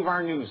receive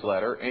our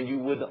newsletter, and you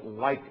would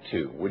like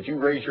to. Would you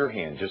raise your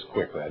hand just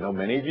quickly? I know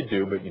many of you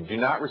do, but you do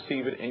not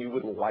receive it, and you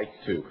would like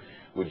to.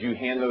 Would you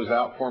hand those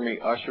out for me,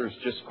 ushers,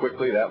 just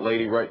quickly? That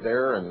lady right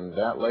there and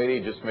that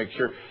lady, just make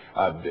sure.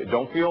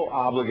 Don't feel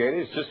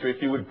obligated. It's just if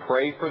you would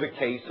pray for the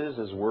cases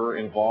as we're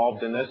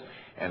involved in this.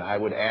 And I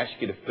would ask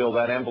you to fill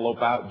that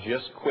envelope out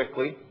just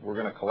quickly. We're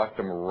going to collect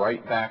them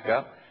right back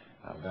up.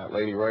 That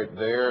lady right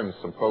there and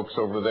some folks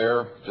over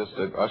there, just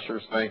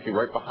ushers, thank you.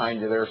 Right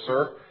behind you there,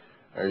 sir.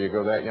 There you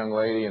go, that young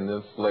lady, and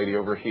this lady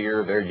over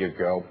here. There you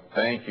go.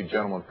 Thank you,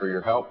 gentlemen, for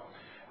your help.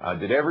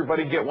 Did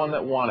everybody get one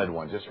that wanted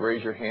one? Just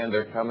raise your hand.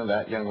 They're coming,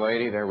 that young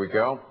lady. There we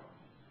go.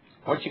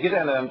 Once you get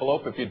that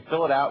envelope, if you'd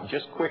fill it out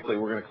just quickly,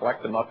 we're going to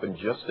collect them up in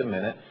just a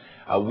minute.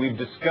 We've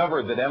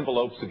discovered that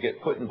envelopes that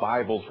get put in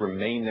Bibles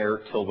remain there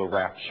till the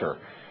rapture.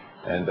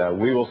 And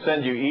we will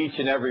send you each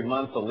and every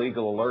month a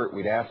legal alert.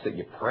 We'd ask that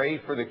you pray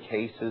for the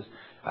cases.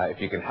 If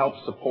you can help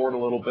support a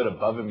little bit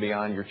above and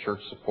beyond your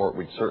church support,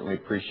 we'd certainly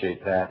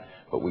appreciate that.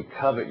 But we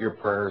covet your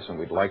prayers, and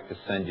we'd like to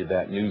send you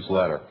that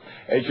newsletter.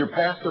 As your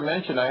pastor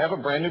mentioned, I have a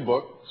brand new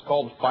book. It's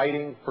called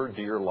Fighting for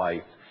Dear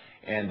Life.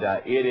 And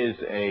it is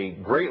a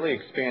greatly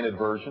expanded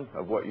version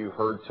of what you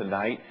heard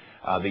tonight.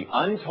 The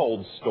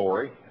Untold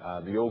story.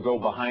 You'll go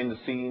behind the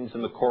scenes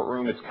in the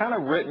courtroom. It's kind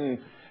of written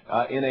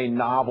in a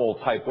novel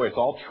type way. It's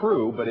all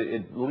true, but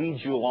it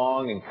leads you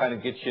along and kind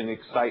of gets you in the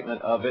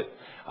excitement of it.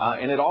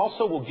 And it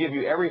also will give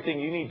you everything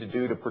you need to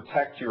do to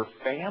protect your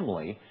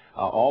family.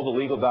 All the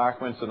legal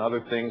documents and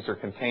other things are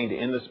contained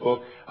in this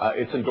book.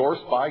 It's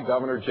endorsed by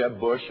Governor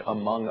Jeb Bush,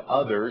 among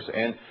others.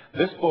 And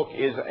this book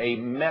is a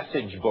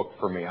message book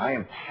for me. I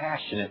am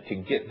passionate to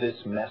get this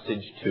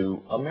message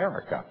to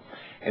America.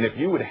 And if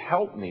you would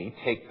help me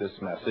take this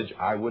message,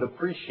 I would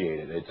appreciate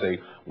it. It's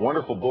a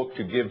wonderful book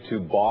to give to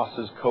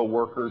bosses,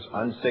 co-workers,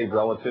 unsaved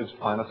relatives.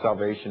 Plan of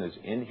Salvation is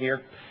in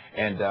here.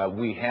 And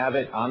we have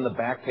it on the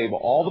back table.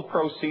 All the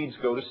proceeds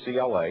go to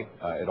CLA.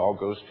 It all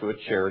goes to a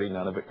charity.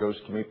 None of it goes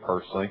to me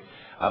personally.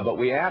 But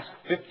we ask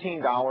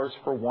 $15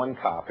 for one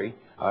copy.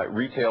 It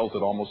retails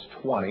at almost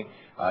 $20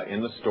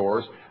 in the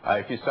stores.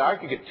 If you say I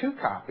could get 2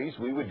 copies,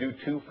 we would do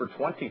 2 for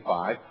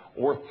 $25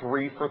 or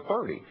 3 for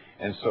 $30.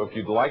 And so if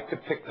you'd like to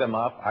pick them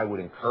up, I would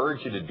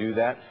encourage you to do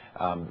that.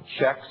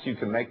 Checks, you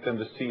can make them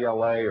to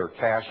CLA or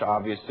cash,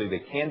 obviously.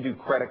 They can do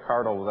credit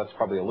card, although that's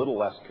probably a little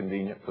less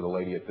convenient for the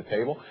lady at the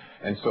table.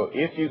 And so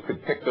if you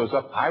could pick those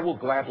up, I will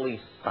gladly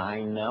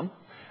sign them.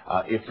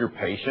 If you're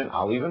patient,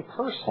 I'll even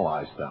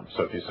personalize them.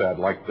 So if you say, I'd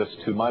like this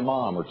to my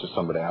mom or to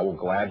somebody, I will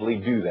gladly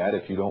do that.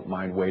 If you don't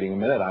mind waiting a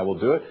minute, I will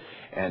do it.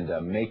 and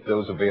make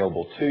those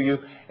available to you.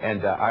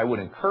 And I would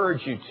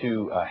encourage you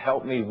to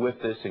help me with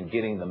this in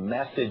getting the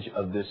message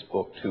of this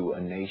book to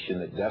a nation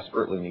that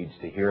desperately needs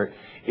to hear it.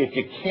 If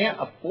you can't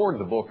afford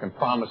the book and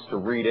promise to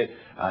read it,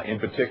 in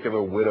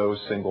particular widows,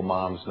 single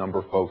moms, number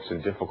of folks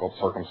in difficult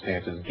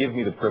circumstances, give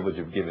me the privilege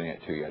of giving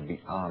it to you. I'd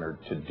be honored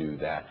to do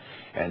that.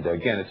 And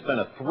again, it's been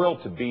a thrill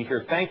to be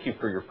here. Thank you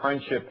for your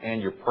friendship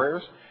and your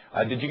prayers.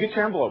 Did you get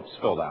your envelopes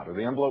filled out? Are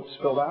the envelopes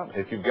filled out?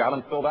 If you've got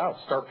them filled out,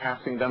 start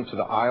passing them to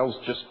the aisles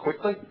just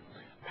quickly.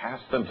 Pass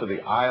them to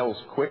the aisles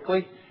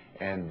quickly,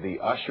 and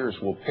the ushers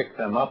will pick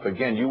them up.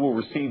 Again, you will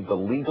receive the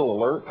Legal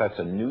Alert. That's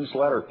a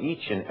newsletter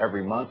each and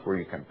every month where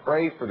you can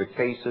pray for the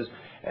cases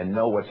and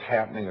know what's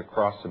happening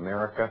across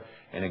America.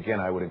 And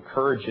again, I would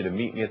encourage you to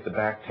meet me at the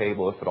back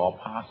table, if at all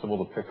possible,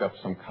 to pick up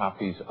some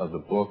copies of the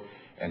book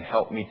and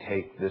help me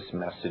take this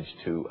message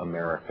to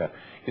America.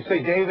 You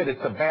say, David,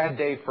 it's a bad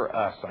day for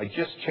us. I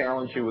just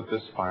challenge you with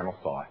this final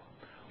thought.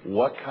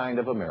 What kind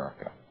of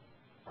America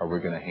are we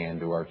going to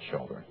hand to our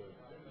children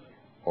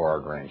or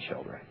our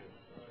grandchildren?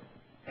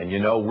 And you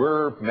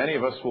know, many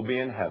of us will be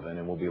in heaven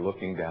and we'll be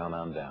looking down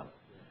on them.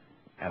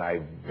 And I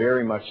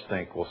very much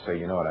think we'll say,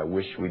 you know what, I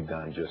wish we'd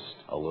done just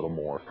a little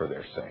more for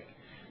their sake.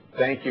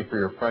 Thank you for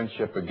your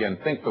friendship. Again,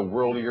 think the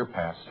world of your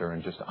pastor,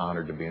 and just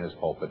honored to be in his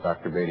pulpit.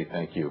 Dr. Beatty,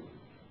 thank you.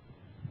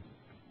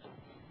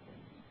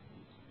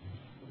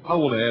 I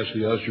want to ask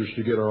the ushers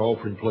to get our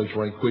offering plates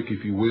right quick,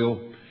 if you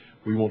will.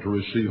 We want to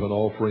receive an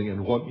offering,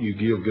 and what you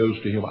give goes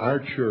to him. Our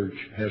church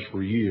has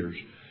for years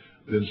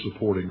been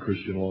supporting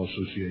Christian Law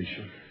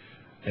Association,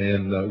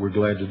 and we're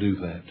glad to do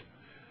that.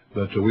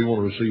 But we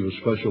want to receive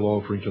a special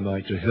offering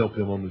tonight to help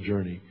him on the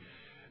journey.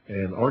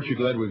 And aren't you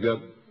glad we've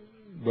got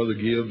Brother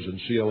Gibbs and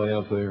CLA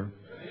out there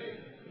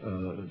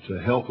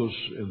to help us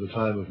in the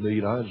time of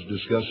need? I was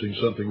discussing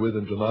something with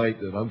him tonight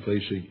that I'm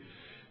facing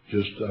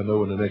I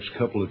know in the next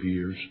couple of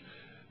years.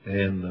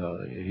 And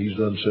he's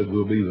done said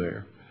we'll be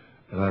there.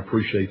 And I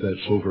appreciate that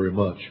so very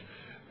much.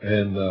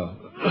 And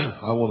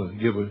I want to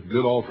give a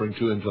good offering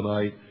to him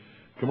tonight.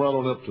 Come right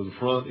on up to the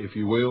front, if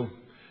you will,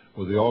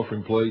 with the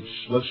offering plates.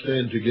 Let's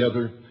stand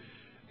together.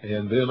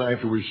 And then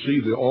after we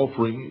receive the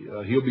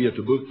offering, he'll be at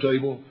the book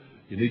table.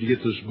 You need to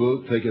get this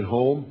book, take it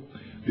home.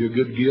 Be a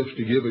good gift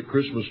to give at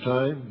Christmas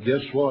time.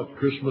 Guess what?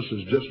 Christmas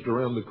is just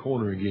around the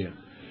corner again.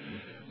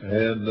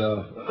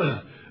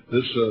 And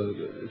this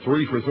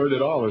 3 for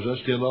 $30,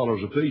 that's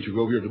 $10 a piece. You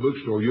go over here at the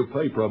bookstore, you'll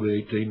pay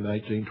probably $18,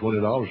 $19,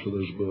 $20 for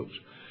those books.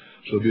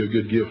 So it'll be a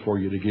good gift for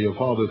you to give.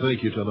 Father,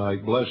 thank you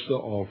tonight. Bless the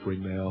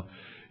offering now.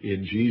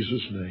 In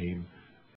Jesus' name.